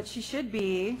 Well, but she should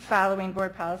be following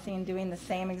board policy and doing the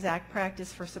same exact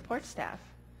practice for support staff.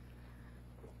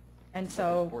 And The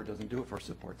so, board doesn't do it for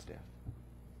support staff.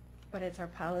 but it's our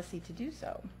policy to do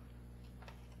so.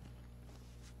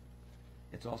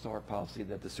 It's also our policy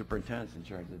that the superintendent's in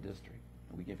charge of the district.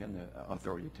 We give him the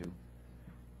authority to.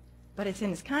 But it's in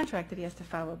his contract that he has to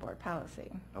follow board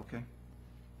policy, Okay.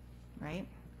 right?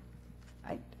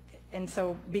 And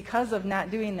so because of not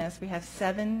doing this, we have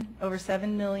over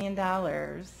 $7 million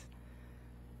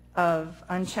of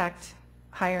unchecked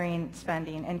hiring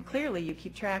spending. And clearly you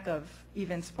keep track of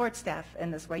even support staff in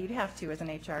this way. You'd have to as an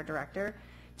HR director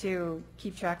to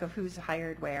keep track of who's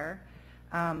hired where.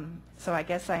 So I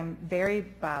guess I'm very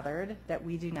bothered that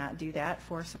we do not do that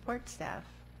for support staff.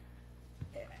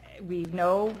 We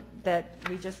know that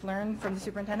we just learned from the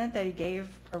superintendent that he gave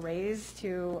a raise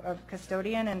to a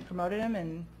custodian and promoted him,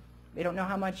 and we don't know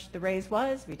how much the raise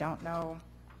was. We don't know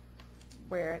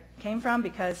where it came from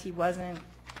because he wasn't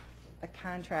a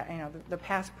contract, the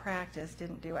past practice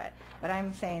didn't do it. But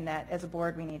I'm saying that as a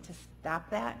board, we need to stop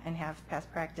that and have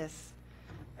past practice,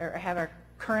 or have our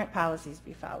current policies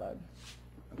be followed.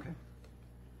 Okay.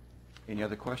 Any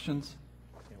other questions?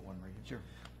 Yeah, one right here. Sure.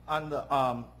 On the,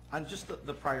 on just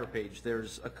the prior page,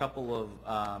 there's a couple of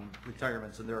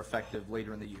retirements, and they're effective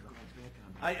later in the year.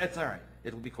 It's all right,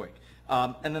 it'll be quick.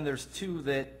 And then there's two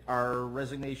that are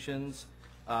resignations,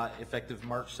 effective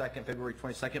March 2nd, February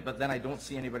 22nd, but then I don't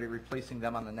see anybody replacing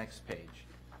them on the next page.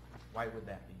 Why would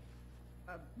that be?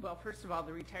 Well, first of all,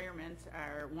 the retirements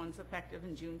are, one's effective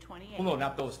in June 28th. Well, no,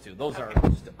 not those two, those are, Okay.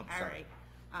 I'm All sorry.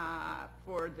 right.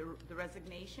 For the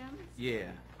resignations,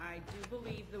 Yeah. I do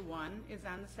believe the one is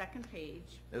on the second page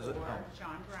Is for it? Oh.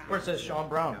 Sean Brown. Where it says Sean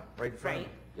Brown, right in front of Right,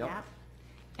 me. Yep. yep.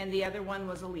 And the other one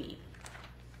was a leave.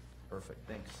 Perfect,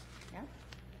 thanks. Yep.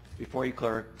 Before you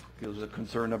clerk, there was a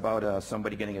concern about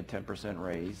somebody getting a 10%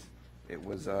 raise. It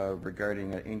was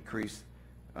regarding an increase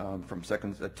from a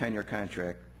 10-year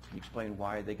contract. Can you explain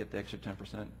why they get the extra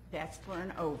 10%? That's for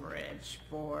an overage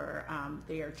for,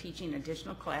 they are teaching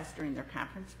additional class during their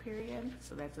conference period,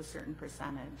 so that's a certain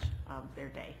percentage of their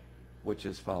day. Which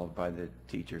is followed by the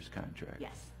teacher's contract?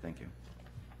 Yes. Thank you.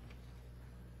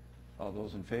 All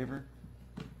those in favor?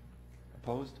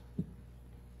 Opposed?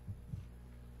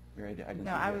 Mary, I didn't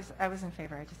No, see I that. was in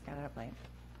favor, I just got it up late.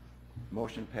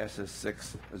 Motion passes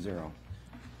 6-0.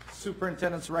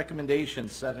 Superintendent's recommendation,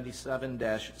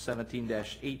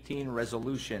 77-17-18,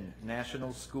 resolution,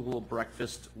 National School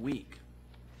Breakfast Week.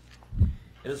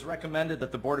 It is recommended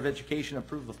that the Board of Education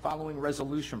approve the following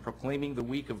resolution proclaiming the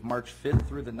week of March 5th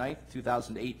through the 9th,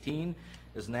 2018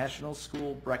 as National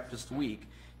School Breakfast Week,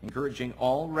 encouraging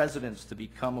all residents to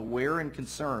become aware and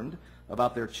concerned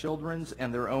about their children's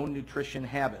and their own nutrition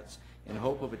habits in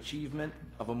hope of achievement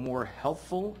of a more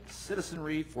healthful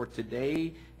citizenry for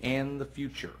today and the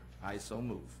future. I so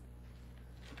move.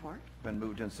 Support? Been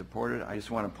moved and supported. I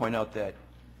just want to point out that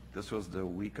this was the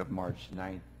week of March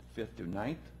 9th, 5th through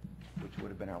 9th, which would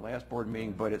have been our last board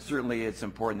meeting, but it's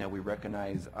important that we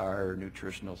recognize our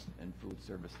nutritional and food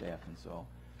service staff, and so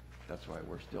that's why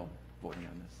we're still voting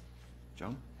on this.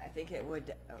 Joan? I think it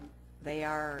would, they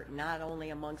are not only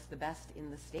amongst the best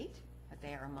in the state, but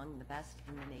they are among the best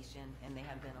in the nation, and they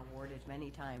have been awarded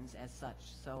many times as such.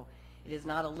 So it is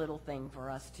not a little thing for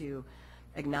us to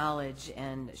acknowledge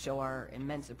and show our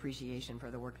immense appreciation for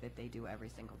the work that they do every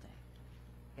single day.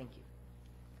 Thank you.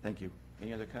 Thank you.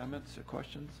 Any other comments or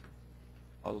questions?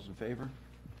 All those in favor?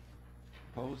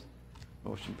 Opposed?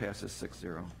 Motion passes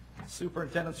 6-0.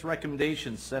 Superintendent's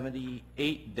recommendation,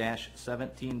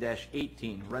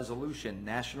 78-17-18, resolution,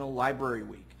 National Library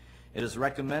Week. It is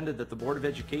recommended that the Board of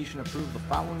Education approve the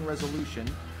following resolution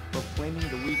proclaiming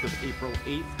the week of April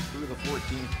 8th through the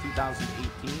 14th,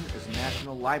 2018 as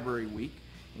National Library Week,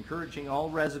 encouraging all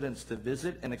residents to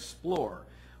visit and explore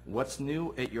what's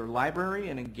new at your library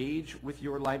and engage with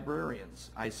your librarians.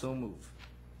 I so move.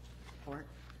 Support?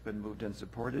 Been moved and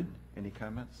supported. Any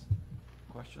comments?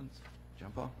 Questions?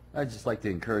 Jump off. I'd just like to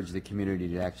encourage the community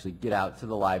to actually get out to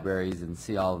the libraries and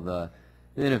see all the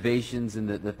innovations and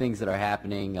the things that are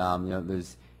happening.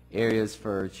 There's areas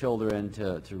for children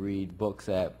to read books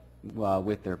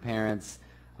with their parents.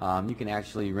 You can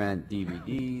actually rent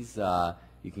DVDs,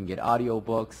 you can get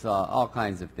audiobooks, all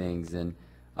kinds of things. And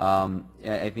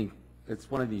I think it's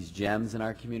one of these gems in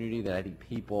our community that I think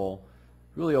people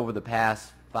really over the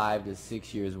past 5 to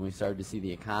 6 years, when we started to see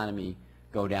the economy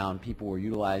go down, people were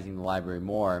utilizing the library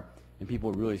more, and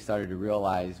people really started to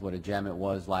realize what a gem it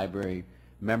was. Library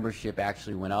membership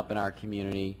actually went up in our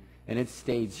community, and it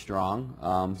stayed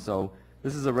strong. So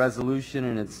this is a resolution,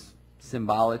 and it's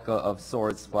symbolic of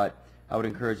sorts, but I would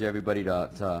encourage everybody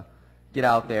to get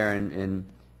out there and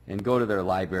go to their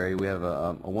library. We have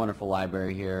a wonderful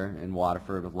library here in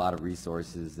Waterford with a lot of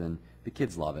resources, and the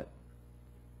kids love it.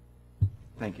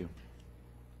 Thank you.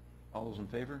 All those in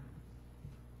favor?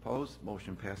 Opposed?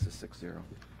 Motion passes 6-0.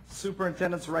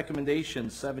 Superintendent's recommendation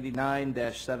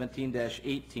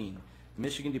 79-17-18,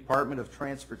 Michigan Department of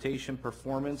Transportation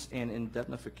Performance and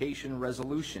Indemnification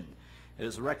Resolution. It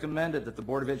is recommended that the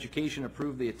Board of Education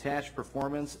approve the attached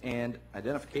performance and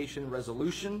identification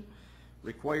resolution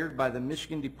required by the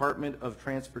Michigan Department of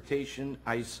Transportation.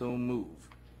 I so move.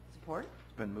 Support?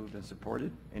 It's been moved and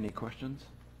supported. Any questions?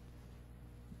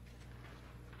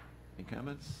 Any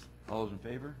comments? All those in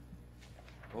favor?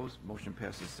 Opposed? Motion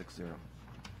passes 6-0.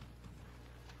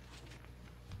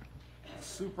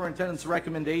 Superintendent's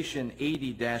recommendation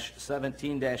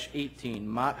 80-17-18,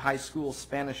 Mott High School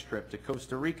Spanish trip to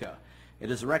Costa Rica.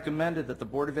 It is recommended that the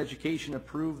Board of Education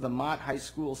approve the Mott High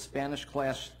School Spanish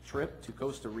class trip to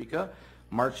Costa Rica,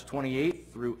 March 28th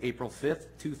through April 5th,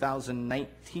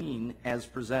 2019, as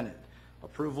presented.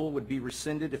 Approval would be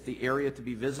rescinded if the area to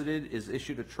be visited is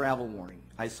issued a travel warning.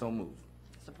 I so move.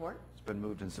 Support? It's been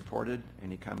moved and supported.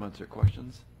 Any comments or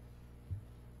questions?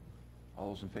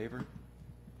 All those in favor?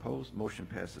 Opposed? Motion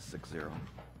passes 6-0.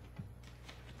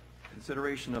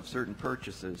 Consideration of certain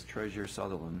purchases. Treasurer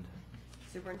Sutherland.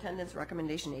 Superintendent's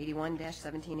recommendation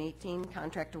 81-1718,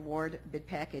 contract award bid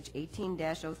package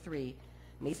 18-03,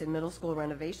 Mason Middle School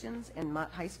renovations and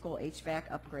Mott High School HVAC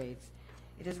upgrades.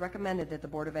 It is recommended that the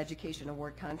Board of Education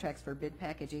award contracts for bid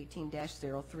package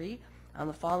 18-03 on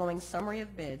the following summary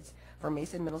of bids for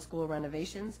Mason Middle School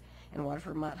renovations and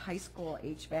Waterford Mott High School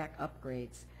HVAC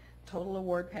upgrades. Total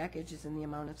award package is in the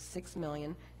amount of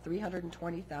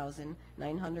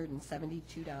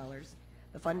 $6,320,972.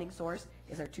 The funding source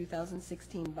is our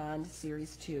 2016 bond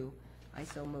Series 2. I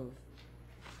so move.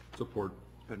 Support.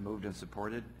 It's been moved and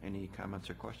supported. Any comments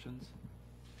or questions?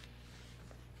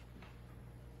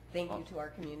 Thank you to our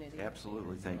community.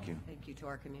 Absolutely, thank you. Thank you to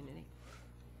our community.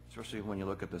 Especially when you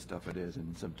look at the stuff it is,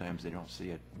 and sometimes they don't see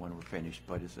it when we're finished,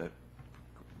 but it's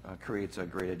creates a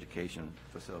great education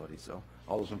facility. So,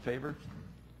 all those in favor?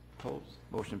 Opposed?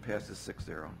 Motion passes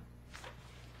 6-0.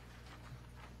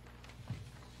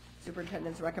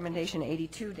 Superintendent's recommendation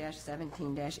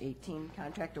 82-17-18,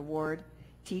 contract award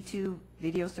T2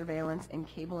 video surveillance and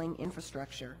cabling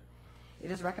infrastructure. It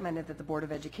is recommended that the Board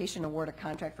of Education award a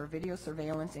contract for video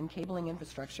surveillance and cabling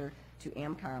infrastructure to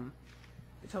AMCOM.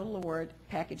 The total award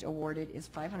package awarded is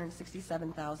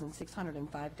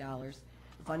 $567,605.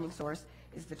 The funding source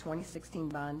is the 2016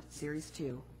 bond Series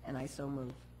 2, and I so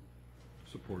move.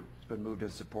 Support. It's been moved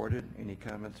and supported. Any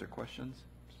comments or questions?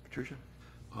 Patricia?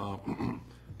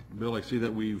 Bill, I see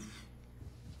that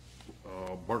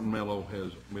Barton Mello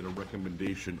has made a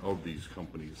recommendation of these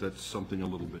companies. That's something a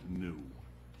little bit new.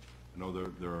 I know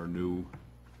there are new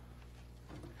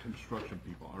construction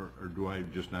people, or do I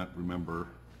just not remember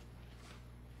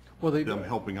them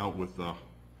helping out with the...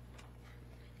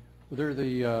 They're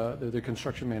the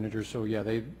construction managers, so yeah,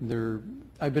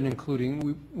 I've been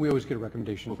including, we always get a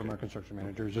recommendation from our construction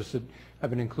managers, just that I've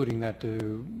been including that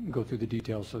to go through the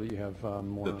details so that you have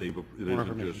more That it isn't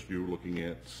information. just you looking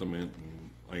at cement and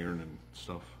iron and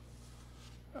stuff?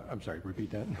 I'm sorry,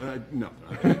 repeat that. No.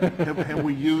 Have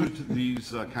we used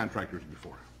these contractors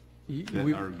before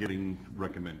that are getting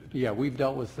recommended? Yeah, we've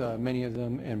dealt with many of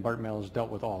them, and Bart Mello's dealt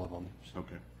with all of them.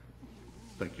 Okay.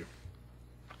 Thank you.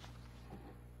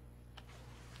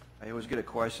 I always get a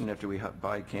question after we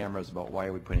buy cameras about why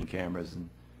are we putting cameras, and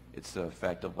it's a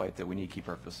fact of life that we need to keep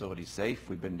our facilities safe.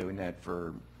 We've been doing that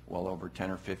for well over 10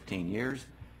 or 15 years,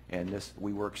 and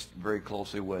we work very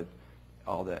closely with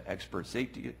all the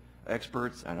safety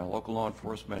experts and our local law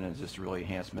enforcement, and it's just really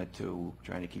enhancement to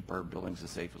trying to keep our buildings as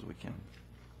safe as we can.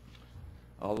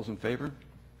 All those in favor?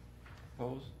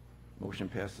 Opposed? Motion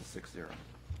passes 6-0.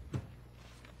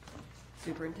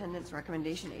 Superintendent's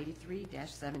recommendation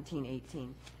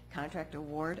 83-1718, contract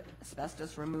award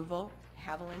asbestos removal,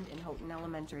 Haviland and Houghton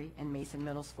Elementary and Mason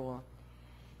Middle School.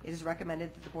 It is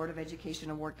recommended that the Board of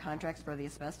Education award contracts for the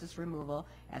asbestos removal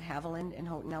at Haviland and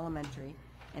Houghton Elementary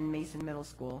and Mason Middle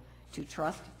School to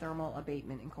Trust Thermal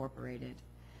Abatement Incorporated.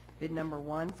 Bid number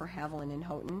 1 for Haviland and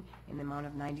Houghton in the amount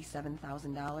of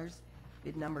 $97,000.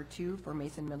 Bid number 2 for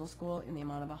Mason Middle School in the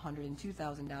amount of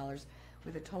 $102,000,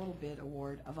 with a total bid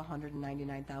award of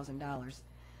 $199,000.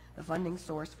 The funding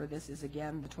source for this is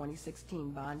again the 2016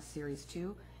 Bond Series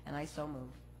 2, and I so move.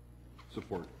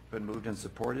 Support. Been moved and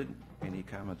supported. Any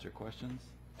comments or questions?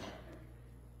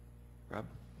 Rob?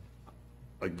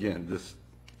 Again,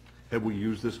 have we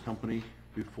used this company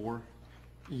before?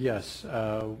 Yes,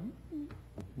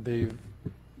 they've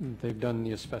done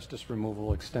the asbestos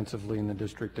removal extensively in the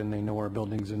district, and they know our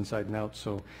buildings inside and out,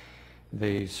 so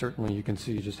they certainly, you can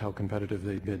see just how competitive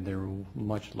they bid. They're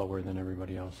much lower than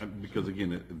everybody else. Because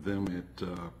again, them at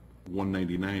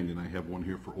 199, and I have one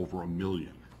here for over $1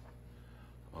 million.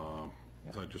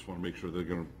 So I just want to make sure they're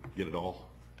going to get it all.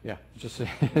 Yeah, just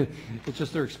it's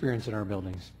just their experience in our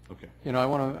buildings. Okay. You know, I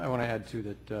want to add too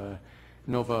that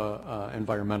Nova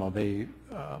Environmental, they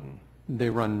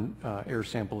run air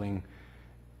sampling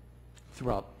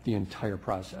throughout the entire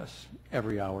process,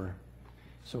 every hour.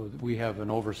 So we have an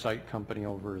oversight company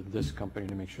over this company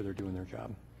to make sure they're doing their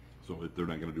job. So they're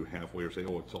not going to do halfway or say,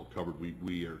 oh, it's all covered.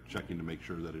 We are checking to make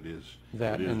sure that it is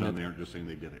That it is and done. that- They aren't just saying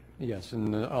they did it. Yes,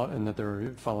 and that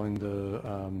they're following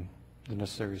the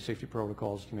necessary safety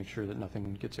protocols to make sure that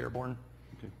nothing gets airborne.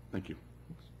 Okay, thank you.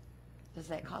 Does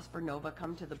that cost for Nova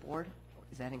come to the board?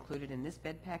 Is that included in this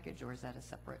bid package, or is that a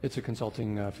separate, It's a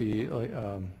consulting fee,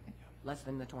 less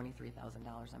than the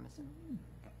 $23,000, I'm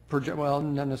assuming? well,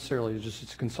 not necessarily,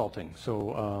 it's consulting.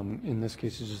 So in this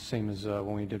case, it's the same as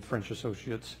when we did French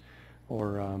Associates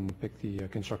or pick the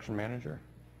construction manager.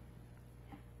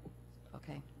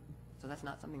 Okay, so that's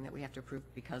not something that we have to approve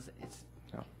because it's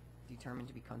No. determined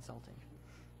to be consulting.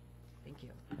 Thank you.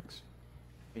 Thanks.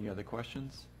 Any other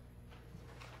questions?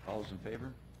 All those in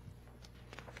favor?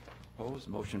 Opposed?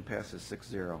 Motion passes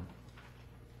 6-0.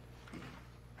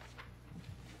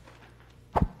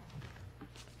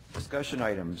 Discussion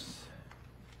items.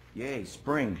 Yay,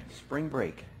 spring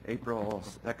break, April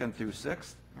 2nd through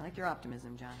 6th, I like your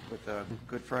optimism, John. with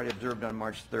Good Friday observed on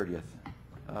March 30th.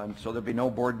 So there'll be no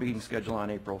board meeting scheduled on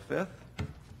April 5th.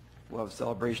 We'll have a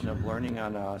celebration of learning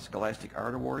on Scholastic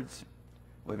Art Awards.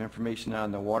 We have information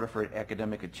on the Waterford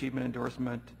Academic Achievement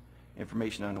Endorsement,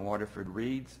 information on the Waterford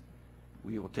Reads.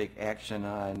 We will take action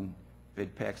on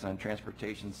bid packs on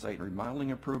transportation site and remodeling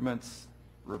improvements,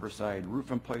 Riverside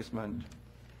roof replacement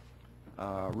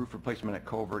at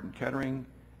Covert and Kettering,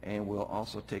 and we'll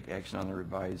also take action on the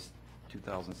revised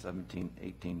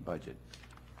 2017-18 budget.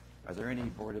 Are there any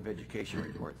Board of Education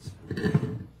reports?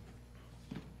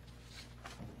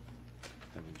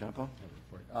 Jumpo?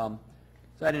 So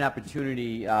I had an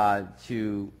opportunity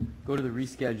to go to the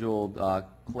rescheduled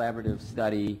collaborative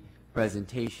study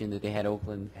presentation that they had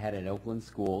at Oakland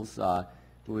schools. It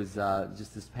was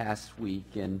just this past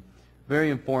week, and very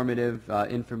informative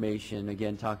information,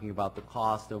 again talking about the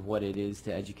cost of what it is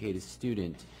to educate a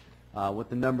student. What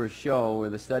the numbers show, or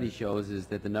the study shows, is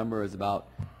that the number is about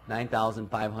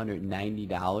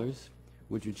 $9,590,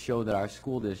 which would show that our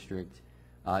school district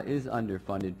is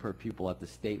underfunded per pupil at the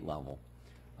state level.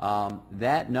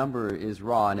 That number is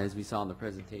raw, and as we saw in the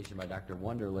presentation by Dr.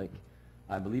 Wunderlich,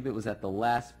 I believe it was at the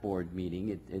last board meeting,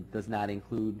 it does not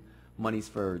include monies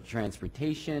for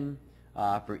transportation,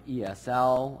 for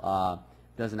ESL,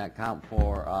 doesn't account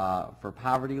for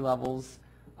poverty levels.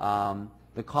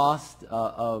 The cost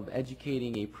of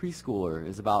educating a preschooler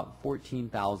is about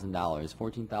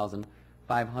 $14,000,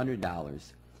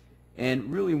 $14,500.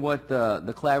 And really what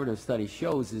the collaborative study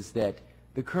shows is that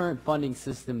the current funding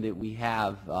system that we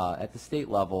have at the state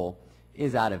level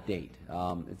is out of date.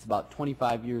 It's about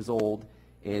 25 years old,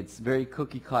 it's very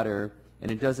cookie cutter,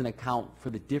 and it doesn't account for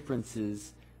the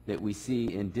differences that we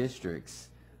see in districts.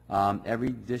 Every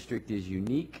district is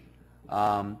unique.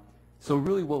 So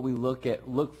really what we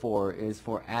look for is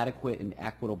for adequate and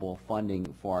equitable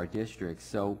funding for our districts.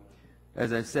 So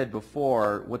as I've said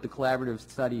before, what the collaborative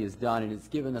study has done, and it's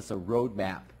given us a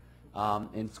roadmap,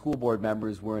 and school board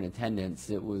members were in attendance.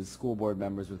 It was school board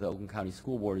members with the Oakland County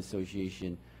School Board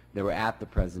Association that were at the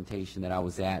presentation that I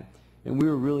was at. And we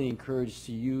were really encouraged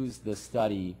to use the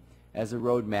study as a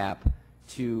roadmap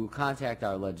to contact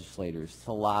our legislators,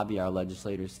 to lobby our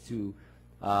legislators, to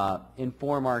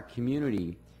inform our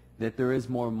community that there is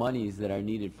more monies that are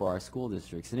needed for our school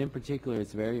districts. And in particular,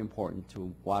 it's very important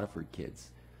to Waterford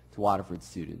kids, to Waterford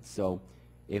students. So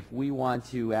if we want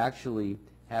to actually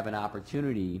have an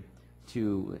opportunity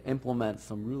to implement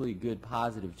some really good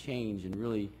positive change and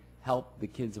really help the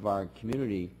kids of our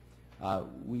community,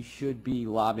 we should be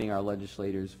lobbying our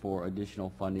legislators for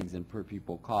additional fundings and per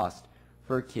pupil cost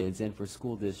for kids and for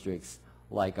school districts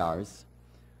like ours.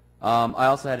 I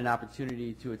also had an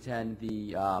opportunity to attend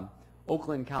the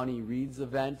Oakland County Reads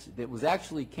event that was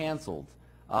actually canceled.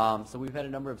 So we've had a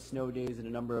number of snow days and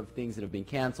a number of things that have been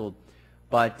canceled.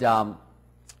 But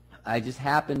I just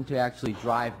happened to actually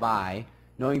drive by,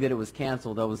 knowing that it was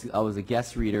canceled. I was a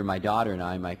guest reader, my daughter and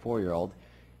I, my 4-year-old.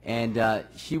 And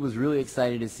she was really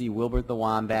excited to see Wilbert the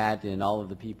Wombat and all of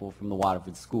the people from the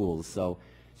Waterford schools. So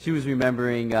she was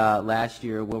remembering last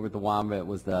year Wilbert the Wombat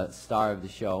was the star of the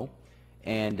show.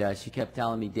 And she kept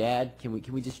telling me, Dad, can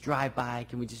we just drive by?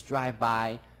 Can we just drive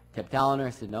by? Kept telling her.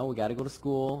 I said, no, we got to go to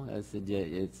school. I said,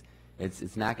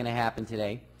 it's not going to happen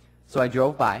today. So I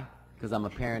drove by because I'm a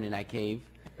parent and I cave.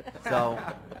 So,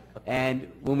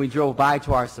 and when we drove by,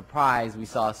 to our surprise, we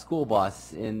saw a school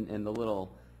bus in the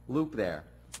little loop there.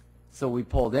 So we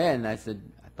pulled in, and I said,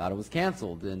 I thought it was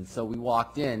canceled. And so we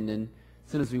walked in, and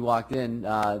as soon as we walked in,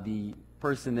 the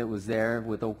person that was there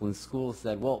with Oakland Schools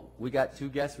said, well, we got 2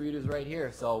 guest readers right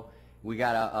here. So we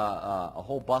got a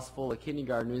whole bus full of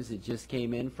kindergartners that just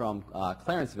came in from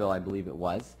Clarenceville, I believe it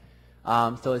was.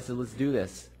 So I said, let's do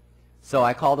this. So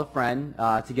I called a friend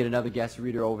to get another guest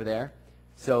reader over there.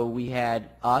 So we had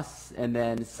us and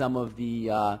then some of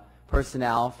the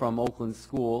personnel from Oakland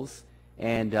Schools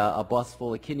and a bus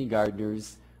full of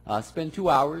kindergartners spend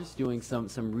 2 hours doing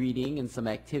some reading and some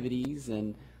activities,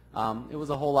 and it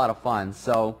was a whole lot of fun.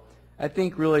 So I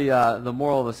think really the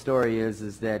moral of the story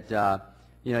is that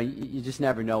you know, you just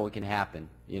never know what can happen,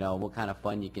 you know, what kind of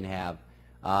fun you can have,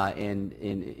 and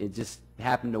it just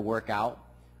happened to work out.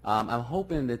 I'm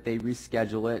hoping that they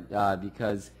reschedule it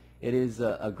because it is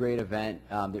a great event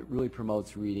that really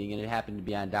promotes reading, and it happened to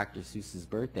be on Dr. Seuss's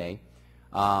birthday.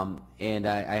 And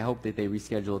I hope that they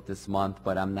reschedule it this month,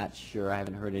 but I'm not sure. I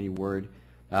haven't heard any word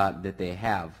that they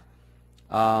have.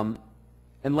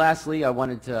 And lastly, I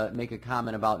wanted to make a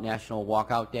comment about National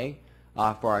Walkout Day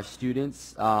for our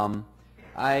students.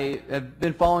 I have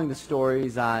been following the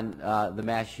stories on the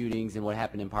mass shootings and what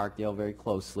happened in Parkdale very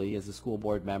closely. As a school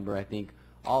board member, I think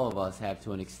all of us have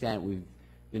to an extent.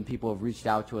 People have reached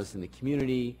out to us in the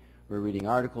community. We're reading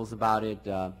articles about it.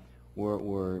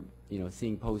 We're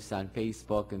seeing posts on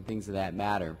Facebook and things of that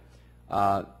matter.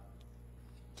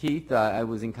 Keith, I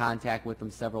was in contact with him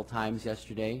several times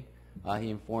yesterday. He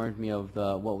informed me of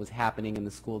what was happening in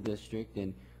the school district,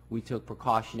 and we took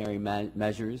precautionary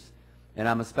measures. And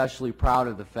I'm especially proud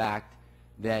of the fact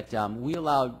that we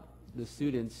allowed the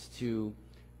students to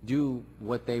do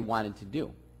what they wanted to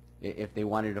do. If they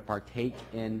wanted to partake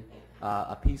in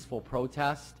a peaceful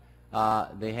protest,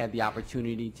 they had the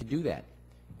opportunity to do that.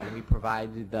 And we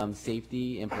provided them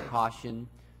safety and precaution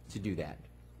to do that.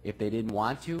 If they didn't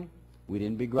want to, we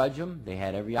didn't begrudge them. They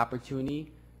had every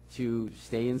opportunity to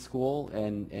stay in school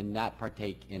and not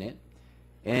partake in it.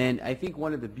 And I think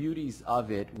one of the beauties of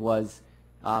it was,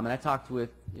 and I talked with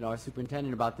our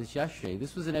superintendent about this yesterday,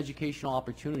 this was an educational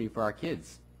opportunity for our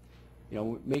kids.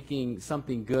 Making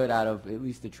something good out of at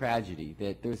least a tragedy,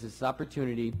 that there's this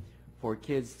opportunity for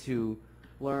kids to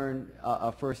learn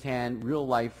a firsthand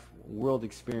real-life world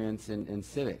experience in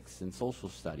civics and social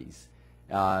studies,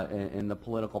 in the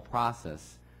political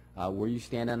process, where you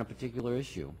stand on a particular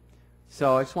issue.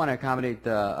 So I just want to accommodate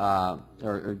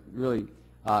or really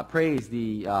praise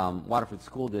the Waterford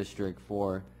School District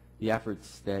for the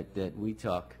efforts that we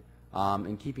took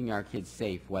in keeping our kids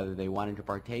safe, whether they wanted to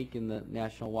partake in the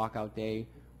National Walkout Day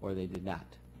or they did not.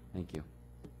 Thank you.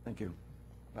 Thank you.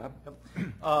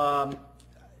 Bob?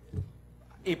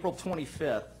 April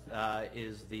 25th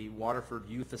is the Waterford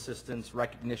Youth Assistance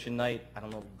Recognition Night. I don't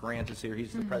know if Grant is here.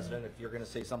 He's the president. If you're going to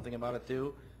say something about it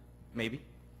too, maybe.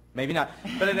 Maybe not.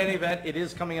 But in any event, it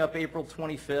is coming up April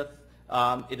 25th.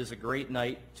 It is a great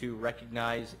night to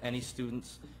recognize any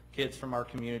students, kids from our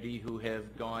community who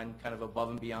have gone kind of above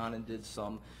and beyond and did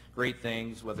some great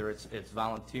things, whether it's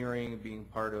volunteering, being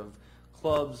part of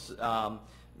clubs.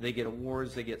 They get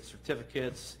awards, they get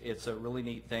certificates. It's a really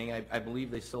neat thing. I believe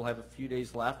they still have a few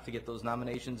days left to get those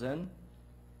nominations in.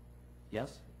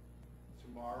 Yes?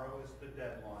 Tomorrow is the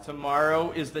deadline.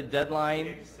 Tomorrow is the deadline.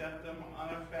 We accept them on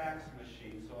a fax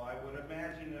machine, so I would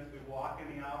imagine if we walk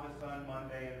in the office on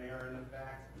Monday and they're in the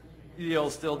fax machine,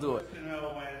 You'll still do it. to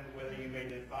know whether you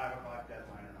made the 5 o'clock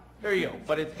deadline or not. There you go.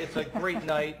 But it's a great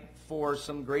night for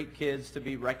some great kids to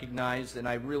be recognized, and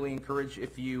I really encourage,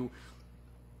 if you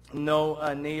know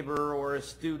a neighbor or a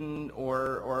student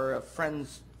or a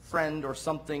friend or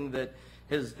something that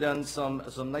has done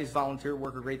some nice volunteer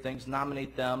work or great things,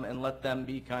 nominate them and let them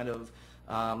be kind of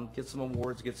get some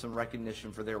awards, get some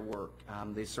recognition for their work.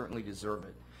 They certainly deserve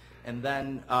it. And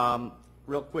then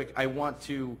real quick, I want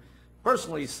to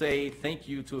personally say thank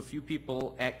you to a few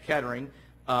people at Kettering.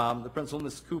 The principal,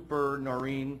 Ms. Cooper,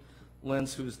 Noreen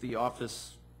Lentz, who's the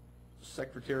office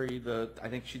secretary, I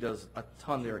think she does a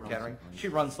ton there at Kettering. She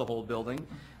runs the whole building.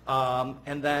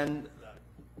 And then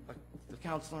the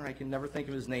counselor, I can never think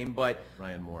of his name, but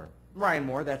Ryan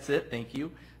Moore, that's it, thank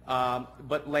you.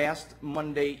 But last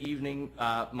Monday evening,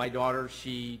 my daughter,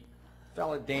 she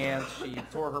fell at dance, she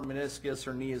tore her meniscus,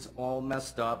 her knee is all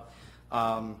messed up.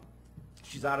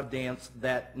 She's out of dance.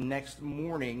 That next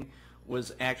morning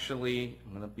was actually,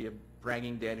 I'm going to be a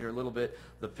bragging dad here a little bit,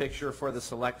 the picture for the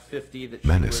Select 50 that she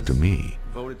was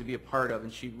voted to be a part of,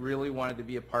 and she really wanted to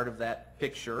be a part of that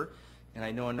picture. And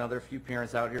I know another few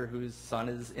parents out here whose son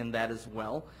is in that as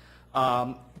well.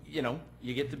 You know,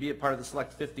 you get to be a part of the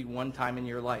Select 50 one time in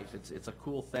your life. It's a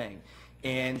cool thing.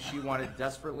 And she wanted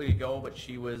desperately to go, but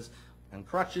she was on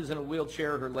crutches in a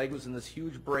wheelchair. Her leg was in this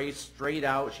huge brace, straight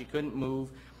out. She couldn't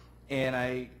move. And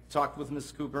I talked with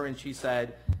Ms. Cooper, and she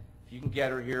said, if you can get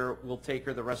her here, we'll take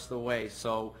her the rest of the way.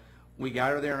 So we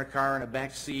got her there in a car in a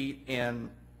back seat, and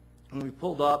when we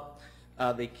pulled up,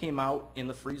 they came out in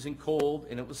the freezing cold,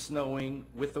 and it was snowing,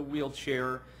 with a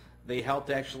wheelchair. They helped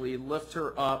actually lift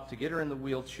her up to get her in the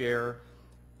wheelchair.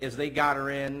 As they got her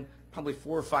in, probably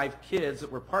 4 or 5 kids that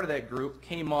were part of that group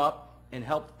came up and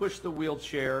helped push the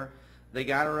wheelchair. They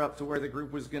got her up to where the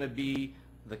group was going to be.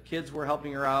 The kids were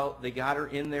helping her out. They got her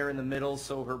in there in the middle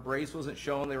so her brace wasn't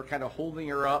shown. They were kind of holding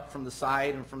her up from the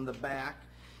side and from the back.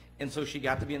 And so she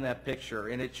got to be in that picture.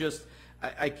 And it just,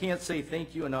 I can't say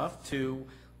thank you enough to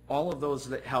all of those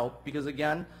that helped, because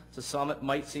again, to some it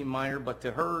might seem minor, but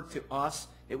to her, to us,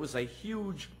 it was a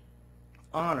huge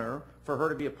honor for her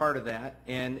to be a part of that.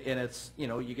 And it's, you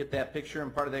know, you get that picture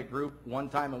and part of that group one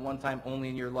time and one time only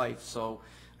in your life. So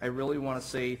I really want to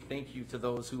say thank you to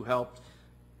those who helped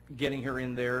getting her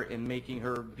in there and making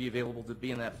her be available to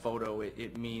be in that photo.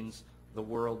 It means the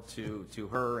world to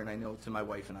her, and I know to my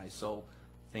wife and I. So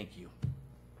thank you.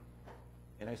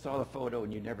 And I saw the photo,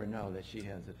 and you never know that she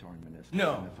has a torn meniscus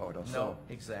in the photo. No,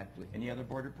 exactly. Any other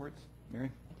board reports?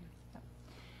 Mary?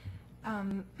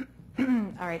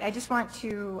 All right, I just want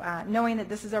to, knowing that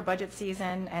this is our budget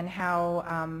season and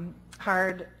how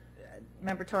hard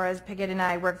Member Torres, Piggott, and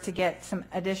I worked to get some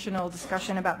additional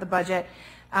discussion about the budget,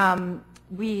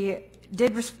 we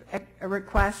did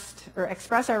request or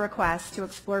express our request to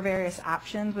explore various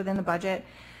options within the budget.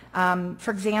 For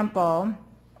example,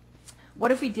 what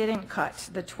if we didn't cut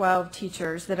the 12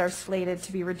 teachers that are slated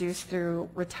to be reduced through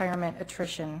retirement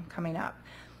attrition coming up?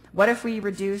 What if we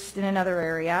reduced in another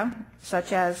area,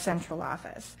 such as central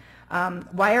office?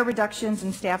 Why are reductions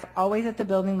in staff always at the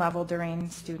building level during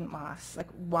student loss? Like,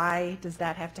 why does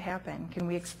that have to happen? Can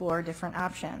we explore different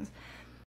options?